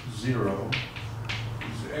 0,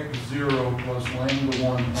 is x0 plus lambda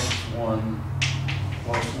 1 x1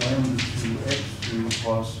 plus lambda 2 x2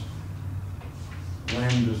 plus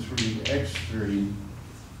lambda 3 x3.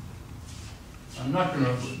 I'm not going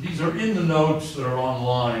to, these are in the notes that are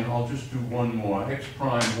online. I'll just do one more. X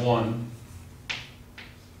prime 1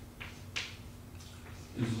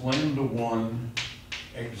 is lambda 1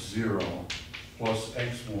 x0 plus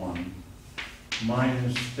x1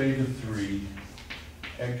 minus theta 3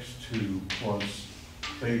 x2 plus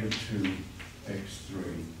theta 2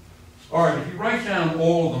 x3. All right, if you write down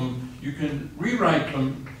all of them, you can rewrite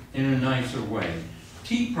them in a nicer way.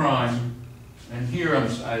 T prime, and here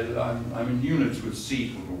I'm in units with C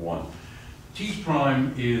to the 1. T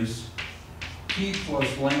prime is T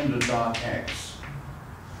plus lambda dot x.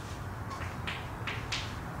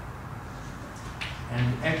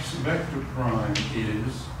 And x vector prime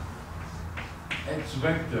is x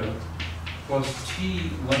vector plus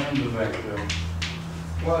T lambda vector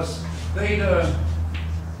plus theta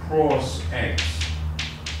cross x,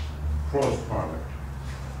 cross product.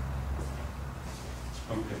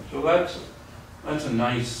 Okay, so that's a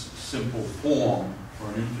nice simple form for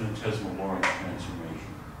an infinitesimal Lorentz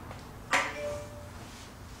transformation.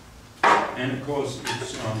 And of course,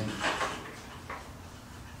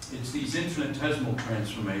 it's these infinitesimal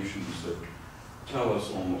transformations that tell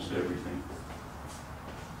us almost everything.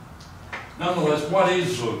 Nonetheless, what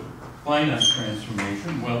is a finite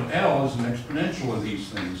transformation? Well, L is an exponential of these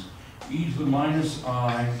things. E to the minus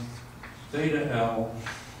I, theta L,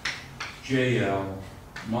 JL,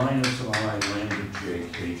 minus I, lambda J,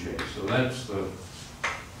 Kj. So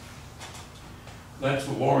that's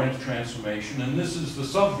the Lorentz transformation, and this is the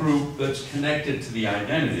subgroup that's connected to the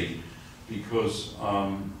identity, because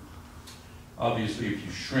obviously if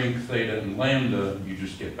you shrink theta and lambda, you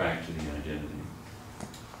just get back to the identity.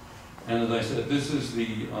 And as I said, this is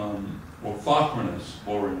the orthochronous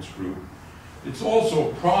Lorentz group. It's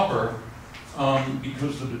also proper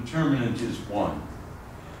because the determinant is 1.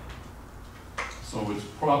 So it's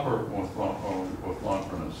proper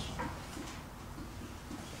orthochronous.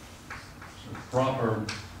 So proper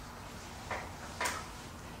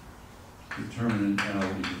determinant L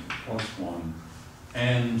equals plus 1.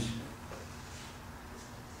 And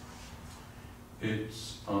it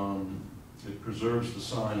preserves the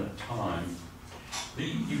sign of time.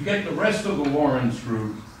 You get the rest of the Lorentz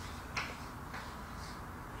group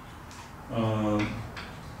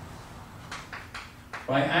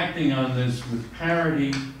by acting on this with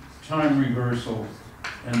parity, time reversal,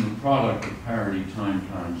 and the product of parity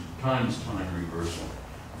times time reversal.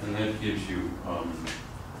 And that gives you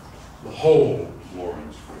the whole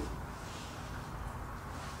Lorentz group.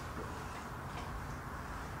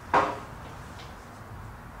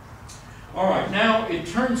 All right, now it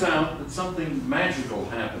turns out that something magical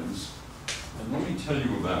happens, and let me tell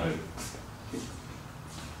you about it.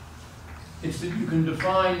 It's that you can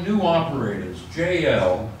define new operators,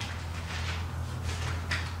 JL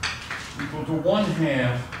equal to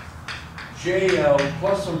 1/2 JL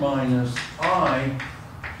plus or minus I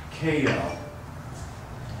KL.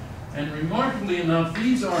 And remarkably enough,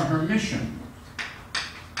 these are Hermitian.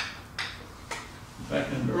 In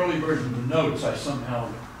fact, in the early version of the notes, I somehow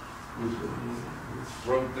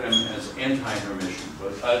wrote them as anti-Hermitian,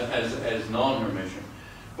 but as non-Hermitian.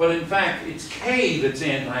 But in fact, it's K that's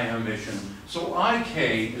anti-Hermitian, so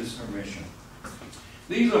IK is Hermitian.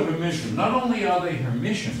 These are Hermitian. Not only are they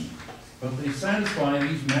Hermitian, but they satisfy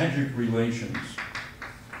these magic relations.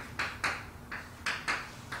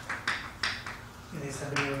 Do these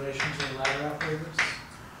have any relation to the ladder operators?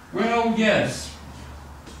 Well, yes.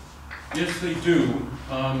 Yes, they do.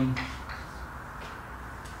 I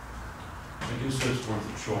guess that's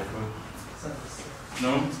worth a shortcut.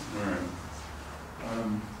 No? All right.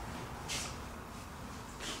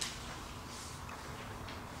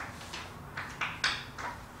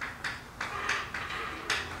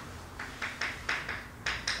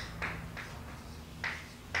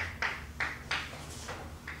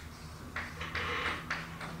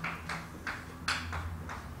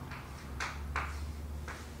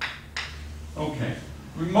 Okay.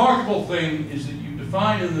 Remarkable thing is that you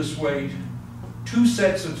define in this way 2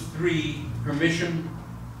 sets of 3 Hermitian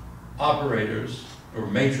operators, or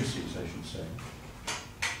matrices, I should say.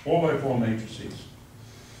 4x4 matrices.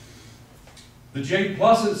 The J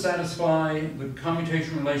pluses satisfy the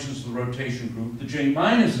commutation relations of the rotation group. The J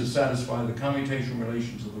minuses satisfy the commutation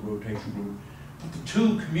relations of the rotation group. But the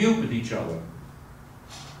 2 commute with each other.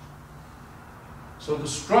 So the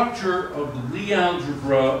structure of the Lie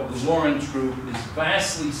algebra of the Lorentz group is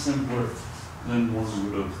vastly simpler than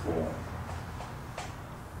one would have thought.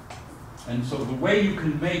 And so the way you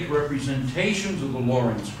can make representations of the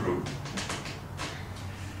Lorentz group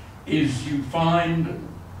is you find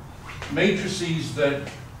matrices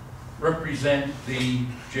that represent the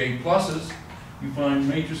J pluses, you find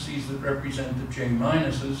matrices that represent the J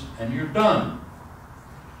minuses, and you're done.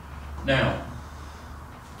 Now,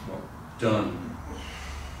 well, done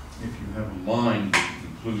if you have a mind that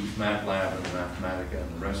includes MATLAB and Mathematica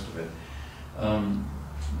and the rest of it.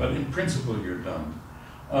 But in principle, you're done.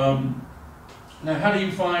 Now, how do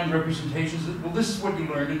you find representations? Well, this is what you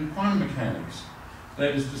learned in quantum mechanics.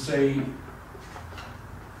 That is to say,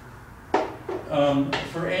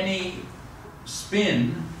 for any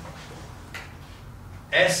spin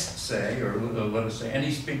S, say, or let us say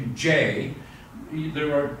any spin J,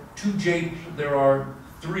 there are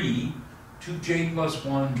 3 2j plus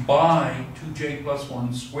 1 by 2j plus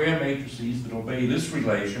 1 square matrices that obey this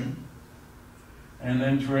relation. And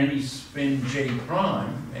then for any spin j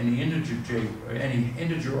prime, any integer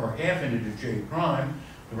or half integer j prime,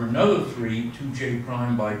 there were another 3 2j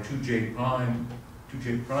prime by 2j prime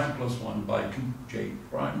plus 1 by 2j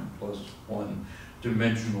prime plus 1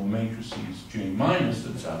 dimensional matrices j minus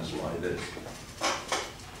that satisfy this.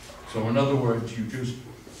 So in other words, you just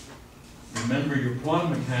remember your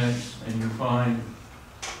quantum mechanics and you find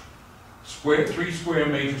 3 square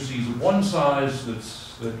matrices of one size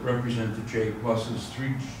that represent the j pluses,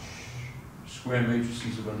 3 square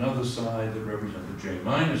matrices of another side that represent the j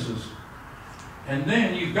minuses. And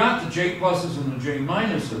then you've got the j pluses and the j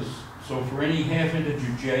minuses. So for any half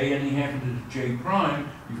integer j, any half integer j prime,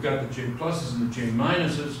 you've got the j pluses and the j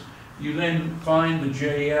minuses. You then find the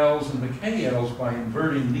JLs and the KLs by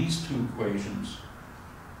inverting these two equations,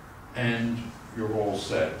 and you're all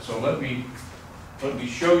set. So let me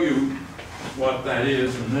show you what that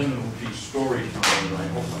is, and then it'll be story time, and I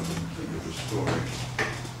hope I can think of a story.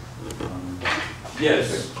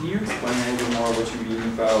 Yes? Can you explain a little bit more what you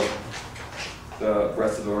mean about the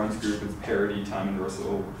rest of the Lorentz group is parity, time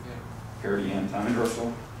inversal, parity and time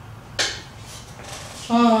inversal?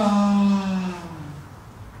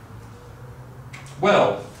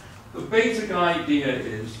 Well, the basic idea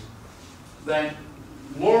is that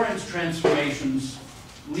Lorentz transformations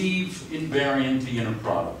leave invariantly in a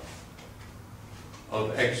product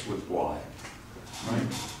of x with y,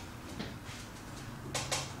 right?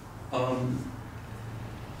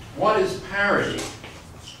 What is parity?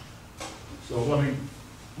 So let me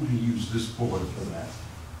use this board for that.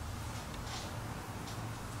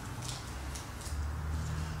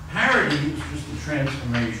 Parity is just a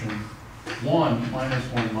transformation 1 minus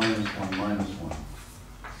 1 minus 1 minus 1.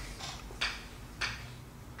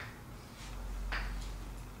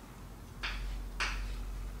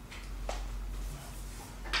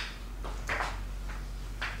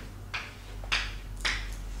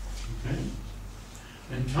 Okay.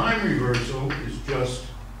 And time reversal is just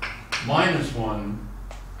minus 1,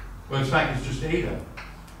 well, in fact, it's just eta.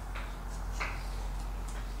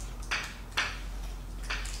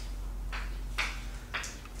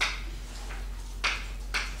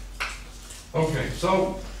 Okay,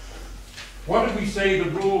 so what did we say the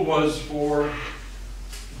rule was for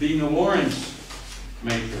being a Lorentz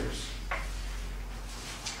matrix?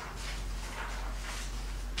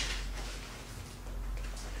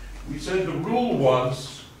 We said the rule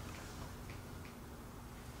was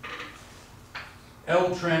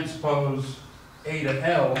L transpose eta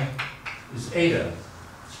L is eta.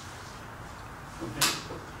 Okay.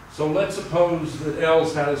 So let's suppose that L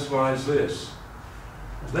satisfies this.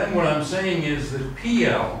 Then what I'm saying is that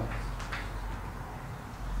PL,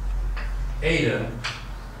 eta,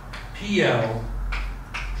 PL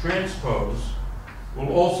transpose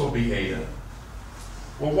will also be eta.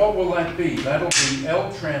 Well, what will that be? That'll be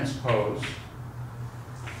L transpose,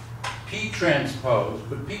 P transpose,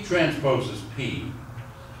 but P transpose is P,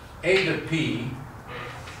 eta P,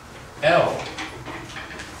 L.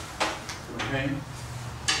 Okay?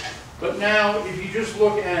 But now, if you just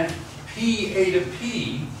look at P eta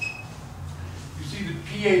P, you see that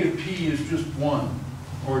P eta P is just 1,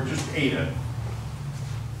 or just eta.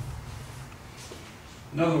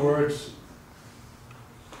 In other words,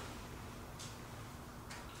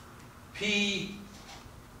 P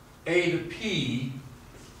eta P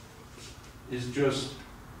is just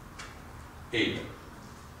eta.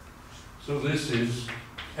 So this is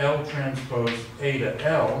L transpose eta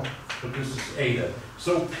L, but this is eta.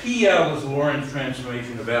 So PL is the Lorentz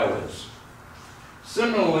transformation of L is.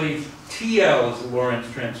 Similarly, TL is the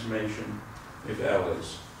Lorentz transformation if L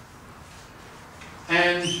is.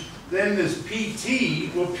 And then this PT,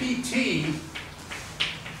 well, PT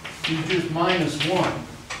is just minus 1.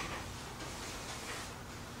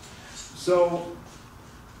 So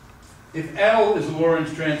if L is a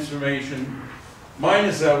Lorentz transformation,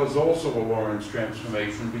 minus L is also a Lorentz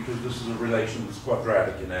transformation because this is a relation that's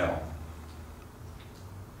quadratic in L.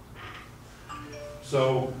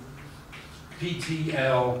 So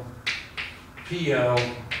PTL, PL,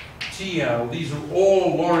 TL, these are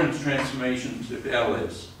all Lorentz transformations if L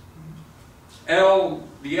is. L,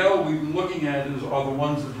 the L we've been looking at are the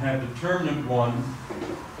ones that have determinant 1,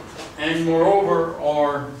 and moreover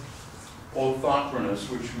are orthochronous,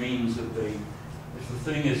 which means that they, if the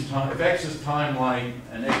thing is time, if x is time-like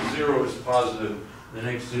and x0 is positive, then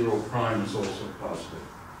x0 prime is also positive.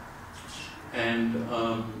 And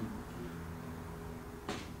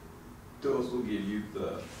those will give you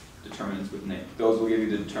the determinants with those will give you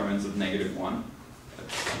the determinants of -1.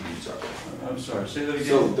 That's in the instructor. I'm sorry, say that again.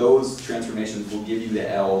 So those transformations will give you the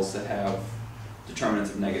L's that have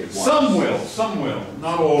determinants of -1. Some will,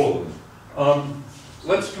 not all of them.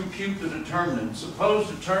 Let's compute the determinant. Suppose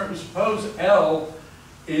L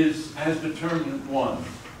has determinant 1.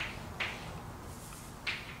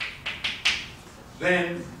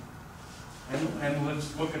 Then, and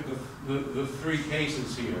let's look at the three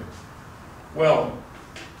cases here. Well,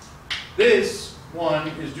 this one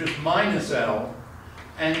is just minus L,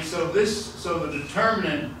 and so the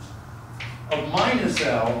determinant of minus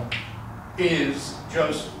L is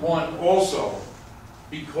just 1 also,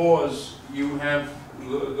 because you have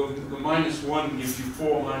the minus 1 gives you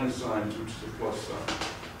 4 minus signs, which is a plus sign.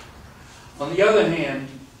 On the other hand,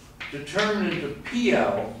 determinant of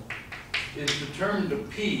PL is determinant of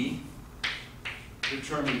P,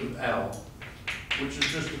 determinant of L, which is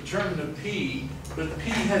just determinant of P, but P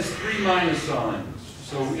has 3 minus signs,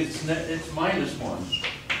 so it's minus 1.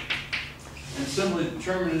 And similarly,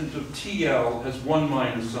 determinant of TL has 1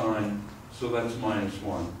 minus sign, so that's minus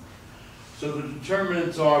 1. So the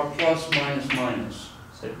determinants are plus, minus, minus.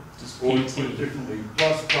 So does Or PT, put differently,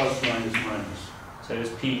 plus, plus, minus, minus. so does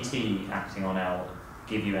PT acting on L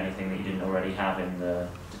give you anything that you didn't already have in the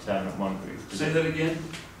determinant 1 group? Does Say it- that again?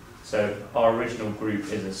 So our original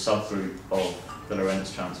group is a subgroup of the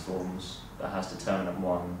Lorentz transforms that has determinant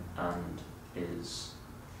 1 and is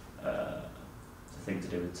a thing to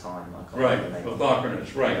do with time. I can't Right, remember the name.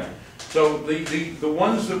 orthogonals, right. Yeah. So the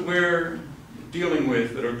ones that we're dealing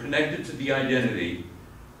with that are connected to the identity,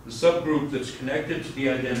 the subgroup that's connected to the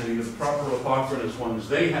identity, the proper orthogonal ones,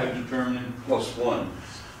 they have determinant plus 1.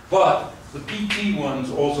 But the PT ones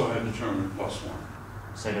also have determinant plus 1.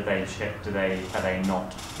 So are they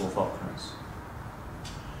not orthogonals?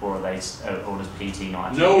 Or are they, or does PT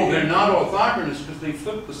not actually? No, they're not orthogonals because they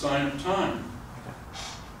flip the sign of time.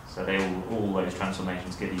 So they all those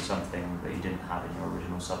transformations give you something that you didn't have in your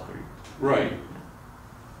original subgroup. Right.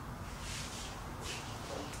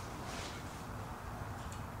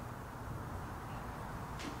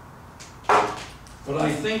 But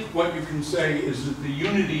I think what you can say is that the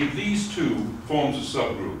unity of these two forms a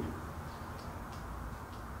subgroup.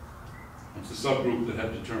 It's a subgroup that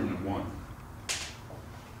have determinant 1.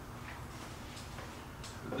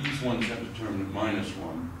 But these ones have determinant minus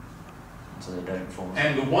 1. So they don't form.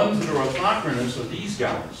 And the ones that are orthogonous are these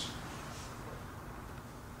guys.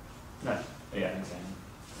 No. Yeah, exactly.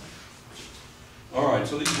 All right,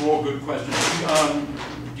 so these are all good questions.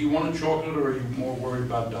 Do you want a chocolate or are you more worried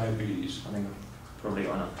about diabetes? I think I've probably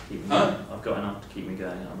got enough to keep me Huh? I've got enough to keep me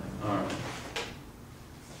going, I think. All right.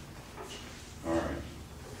 All right.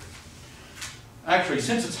 Actually,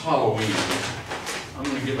 since it's Halloween, I'm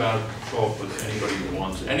going to give out chocolate to anybody who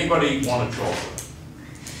wants it. Anybody want a chocolate?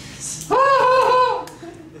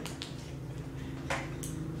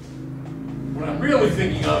 What I'm really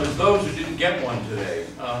thinking of is those who didn't get one today.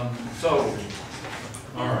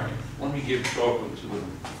 All right, let me give chocolate to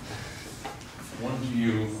them. One to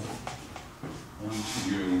you, one to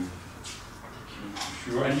you.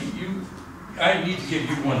 Sure, and I need to give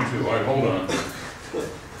you one too. All right, hold on.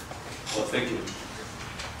 Well, thank you.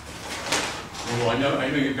 Well, I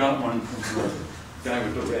know you got one from the guy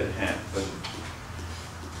with the red hat, but.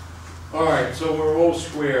 All right, so we're all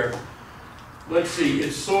square. Let's see,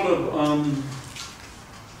 it's sort of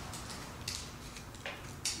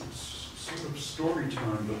story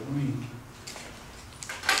time, but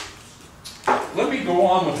let me go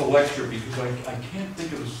on with the lecture because I can't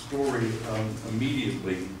think of a story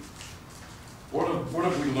immediately. What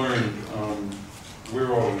have we learned?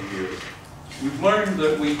 Where are we here? We've learned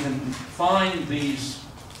that we can find these.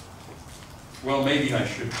 Well, maybe I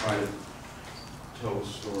should try to tell a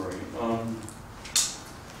story.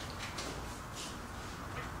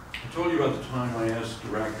 I told you about the time I asked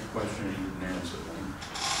Dirac a question and he didn't answer them.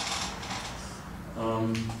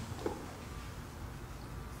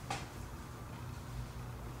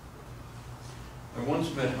 I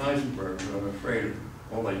once met Heisenberg, but I'm afraid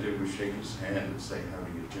all I did was shake his hand and say, "How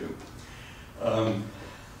do you do?"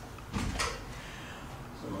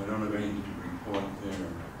 So I don't have anything to report there.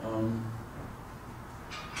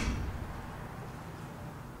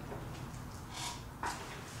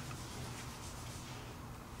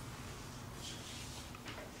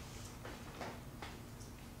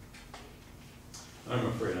 I'm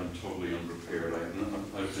afraid I'm totally unprepared.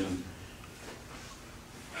 I've been.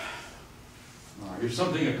 If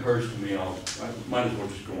something occurs to me, I might as well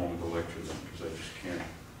just go on with the lecture then, because I just can't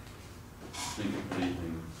think of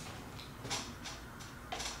anything.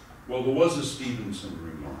 Well, there was a Stevenson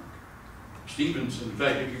remark. Stevenson. In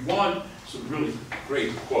fact, if you want some really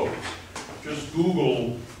great quotes, just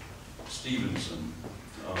Google Stevenson,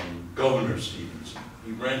 Governor Stevenson.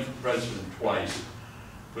 He ran for president twice,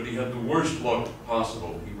 but he had the worst luck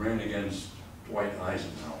possible. He ran against Dwight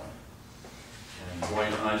Eisenhower. And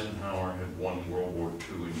Dwight Eisenhower had won World War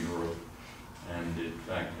II in Europe, and in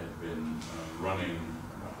fact had been running,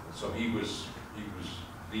 so he was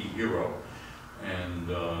the hero. And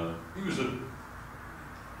he was a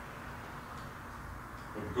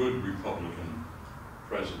good Republican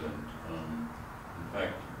president. In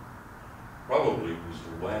fact, probably was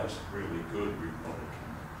the last really good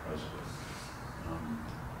Republican president.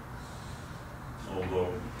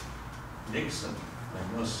 Although Nixon, I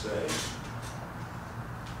must say,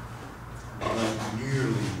 not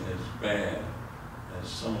nearly as bad as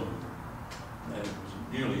some of them, and it wasn't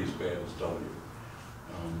nearly as bad as W.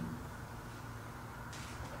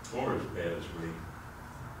 Or as bad as Reagan.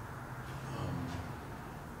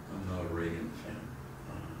 I'm not a Reagan fan.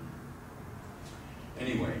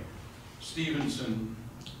 Anyway, Stevenson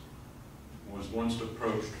was once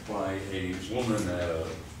approached by a woman at a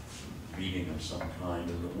meeting of some kind,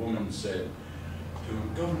 and the woman said to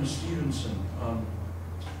him, Governor Stevenson,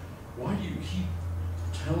 why do you keep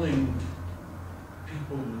telling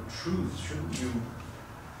people the truth? Shouldn't you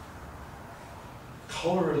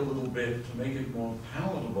color it a little bit to make it more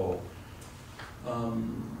palatable?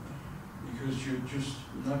 Because you're just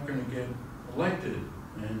not going to get elected.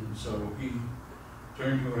 And so he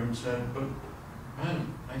turned to her and said, but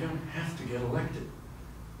Madam, I don't have to get elected.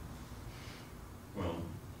 Well,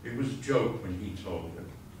 it was a joke when he told it.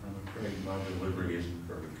 I'm afraid my delivery isn't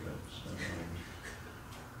very good. So,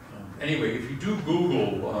 anyway, if you do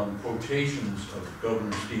Google quotations of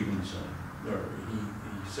Governor Stevenson,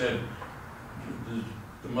 he said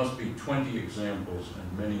there must be 20 examples,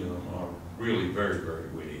 and many of them are really very, very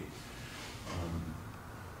witty.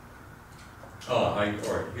 All right,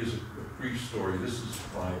 here's a brief story. This is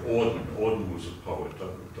by Auden. Auden was a poet,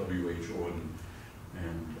 W.H. Auden,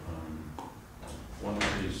 and one of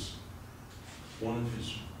his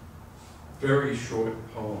very short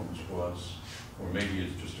poems was, or maybe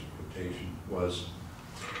it's just a quotation, was,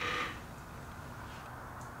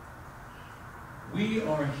 we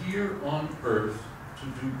are here on earth to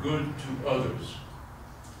do good to others.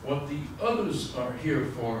 What the others are here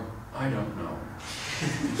for, I don't know.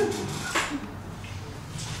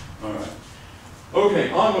 All right.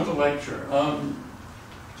 Okay, on with the lecture.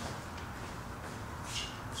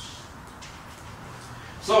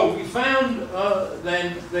 So we found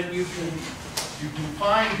then that you can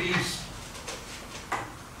find these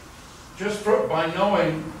just by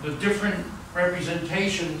knowing the different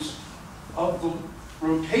representations of the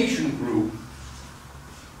rotation group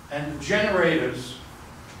and the generators.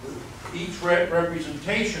 Each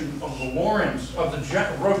representation of the Lorentz of the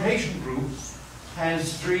rotation group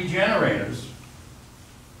has 3 generators,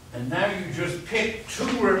 and now you just pick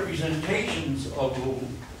 2 representations of the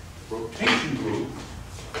rotation group,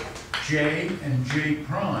 J and J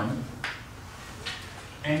prime,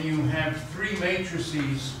 and you have 3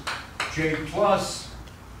 matrices, J plus,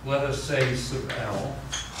 let us say, sub L,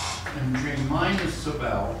 and J minus sub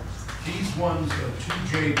L. These ones are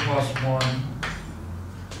 2J plus 1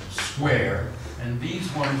 square, and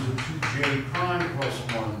these ones are 2J prime plus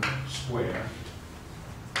 1 square.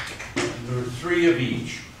 And there are 3 of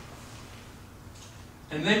each.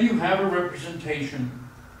 And then you have a representation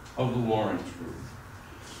of the Lorentz group.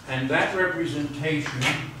 And that representation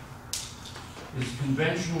is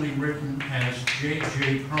conventionally written as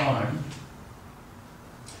JJ prime.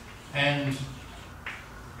 And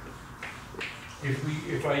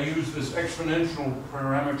if I use this exponential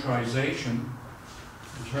parametrization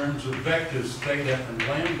in terms of vectors theta and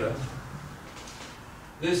lambda,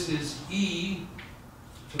 this is e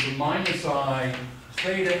to the minus I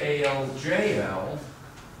theta AL JL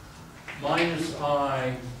minus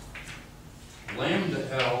I lambda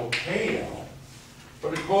L KL.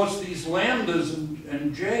 But of course these lambdas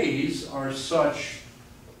and J's are such,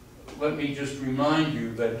 let me just remind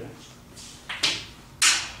you that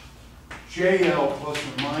JL plus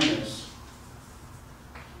or minus,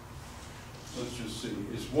 let's just see,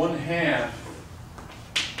 is 1/2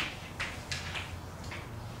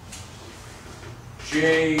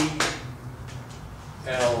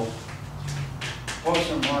 JL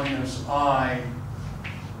plus or minus I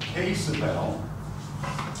K sub L.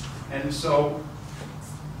 And so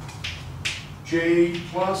J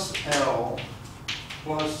plus L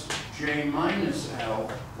plus J minus L,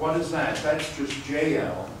 what is that? That's just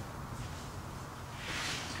JL.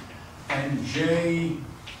 And J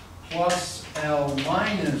plus L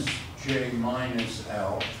minus J minus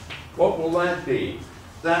L what will that be?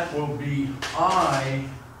 That will be I,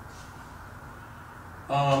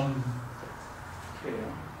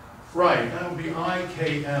 right, that will be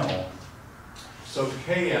IKL. So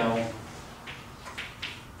KL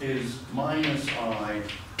is minus I,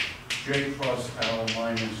 J plus L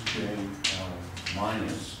minus JL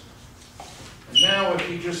minus. And now if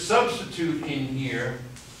you just substitute in here,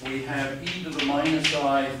 we have e to the minus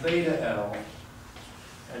I theta L.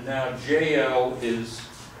 And now JL is,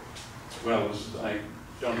 well, I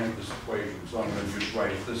don't have this equation, so I'm going to just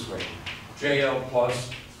write it this way. JL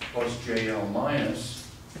plus JL minus.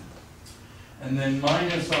 And then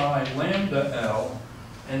minus I lambda L,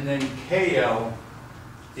 and then KL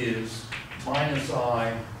is minus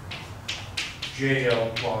I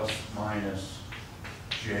JL plus minus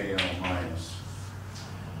JL minus.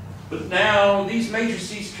 But now these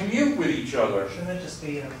matrices commute with each other. Shouldn't it just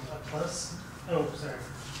be a plus? Oh, sorry.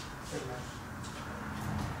 Never mind.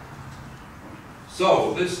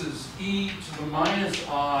 So this is e to the minus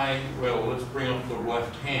I, well, let's bring up the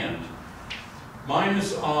left hand.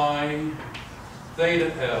 Minus I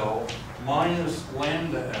theta L minus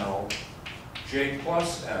lambda L J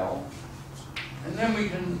plus L. And then we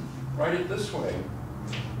can write it this way.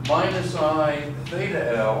 Minus I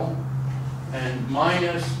theta L, and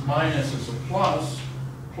minus is a plus,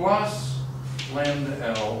 plus lambda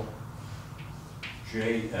L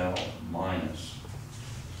JL minus.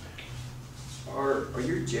 Are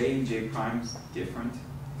your J and J primes different?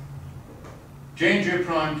 J and J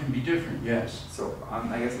prime can be different, yes. So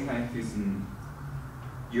I guess I'm kind of confusing.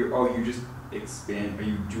 You just expand, or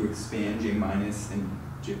you do expand J minus and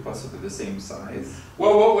J plus if they're the same size?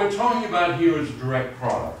 Well, what we're talking about here is direct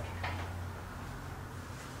product.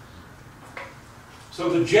 So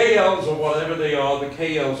the JLs are whatever they are, the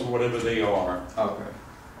KLs are whatever they are. Okay.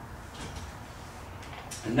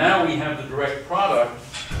 And now we have the direct product.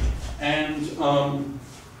 And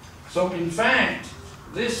so in fact,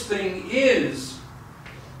 this thing is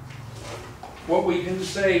what we can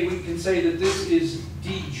say that this is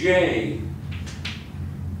dj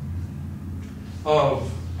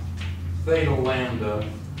of theta lambda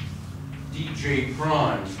dj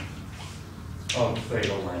prime of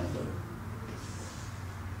theta lambda.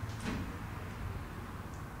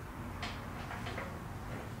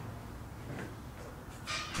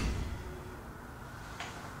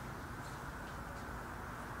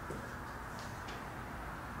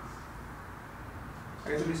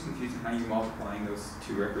 I guess I'm just confused in how you're multiplying those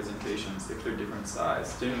two representations if they're different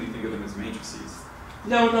size. Generally think of them as matrices.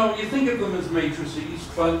 No, you think of them as matrices,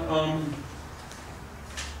 but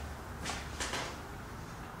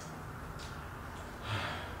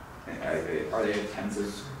Are they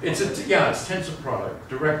tensors? it's tensor product,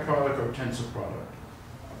 direct product or tensor product.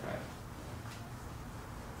 Okay.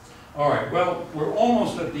 All right. Well, we're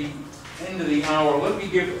almost at the end of the hour. Let me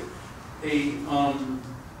give a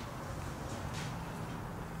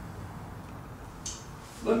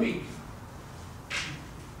let me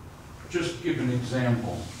just give an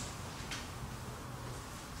example.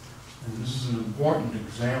 And this is an important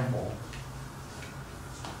example.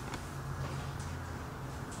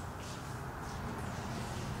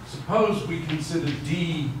 Suppose we consider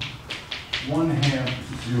D 1/2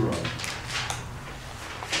 0.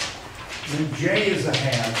 When J is a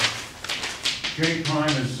half, J prime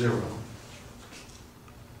is 0.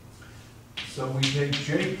 So we take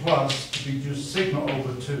J plus to be just sigma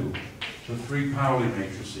over 2, the 3 Pauli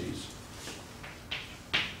matrices.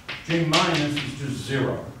 J minus is just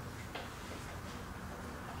 0.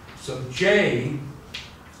 So J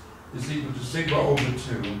is equal to sigma over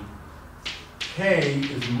 2. K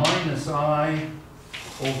is minus I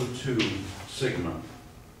over 2 sigma.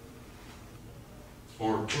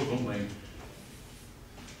 Or equivalently,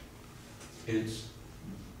 it's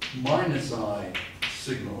minus I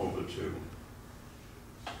sigma over 2.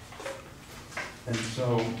 And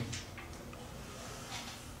so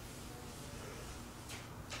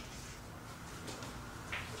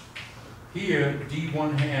here, D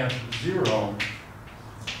 1/2 0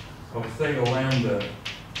 of theta lambda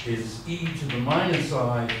is e to the minus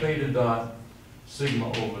I theta dot sigma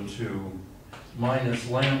over 2 minus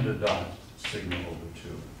lambda dot sigma over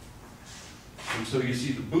 2. And so you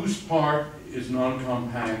see the boost part is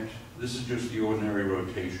non-compact. This is just the ordinary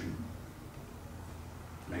rotation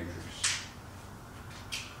matrix.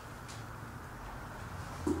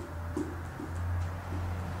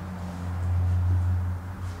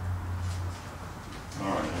 All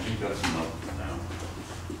right, I think that's enough for now.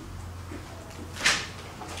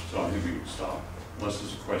 So I think we can stop, unless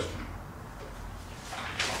there's a question.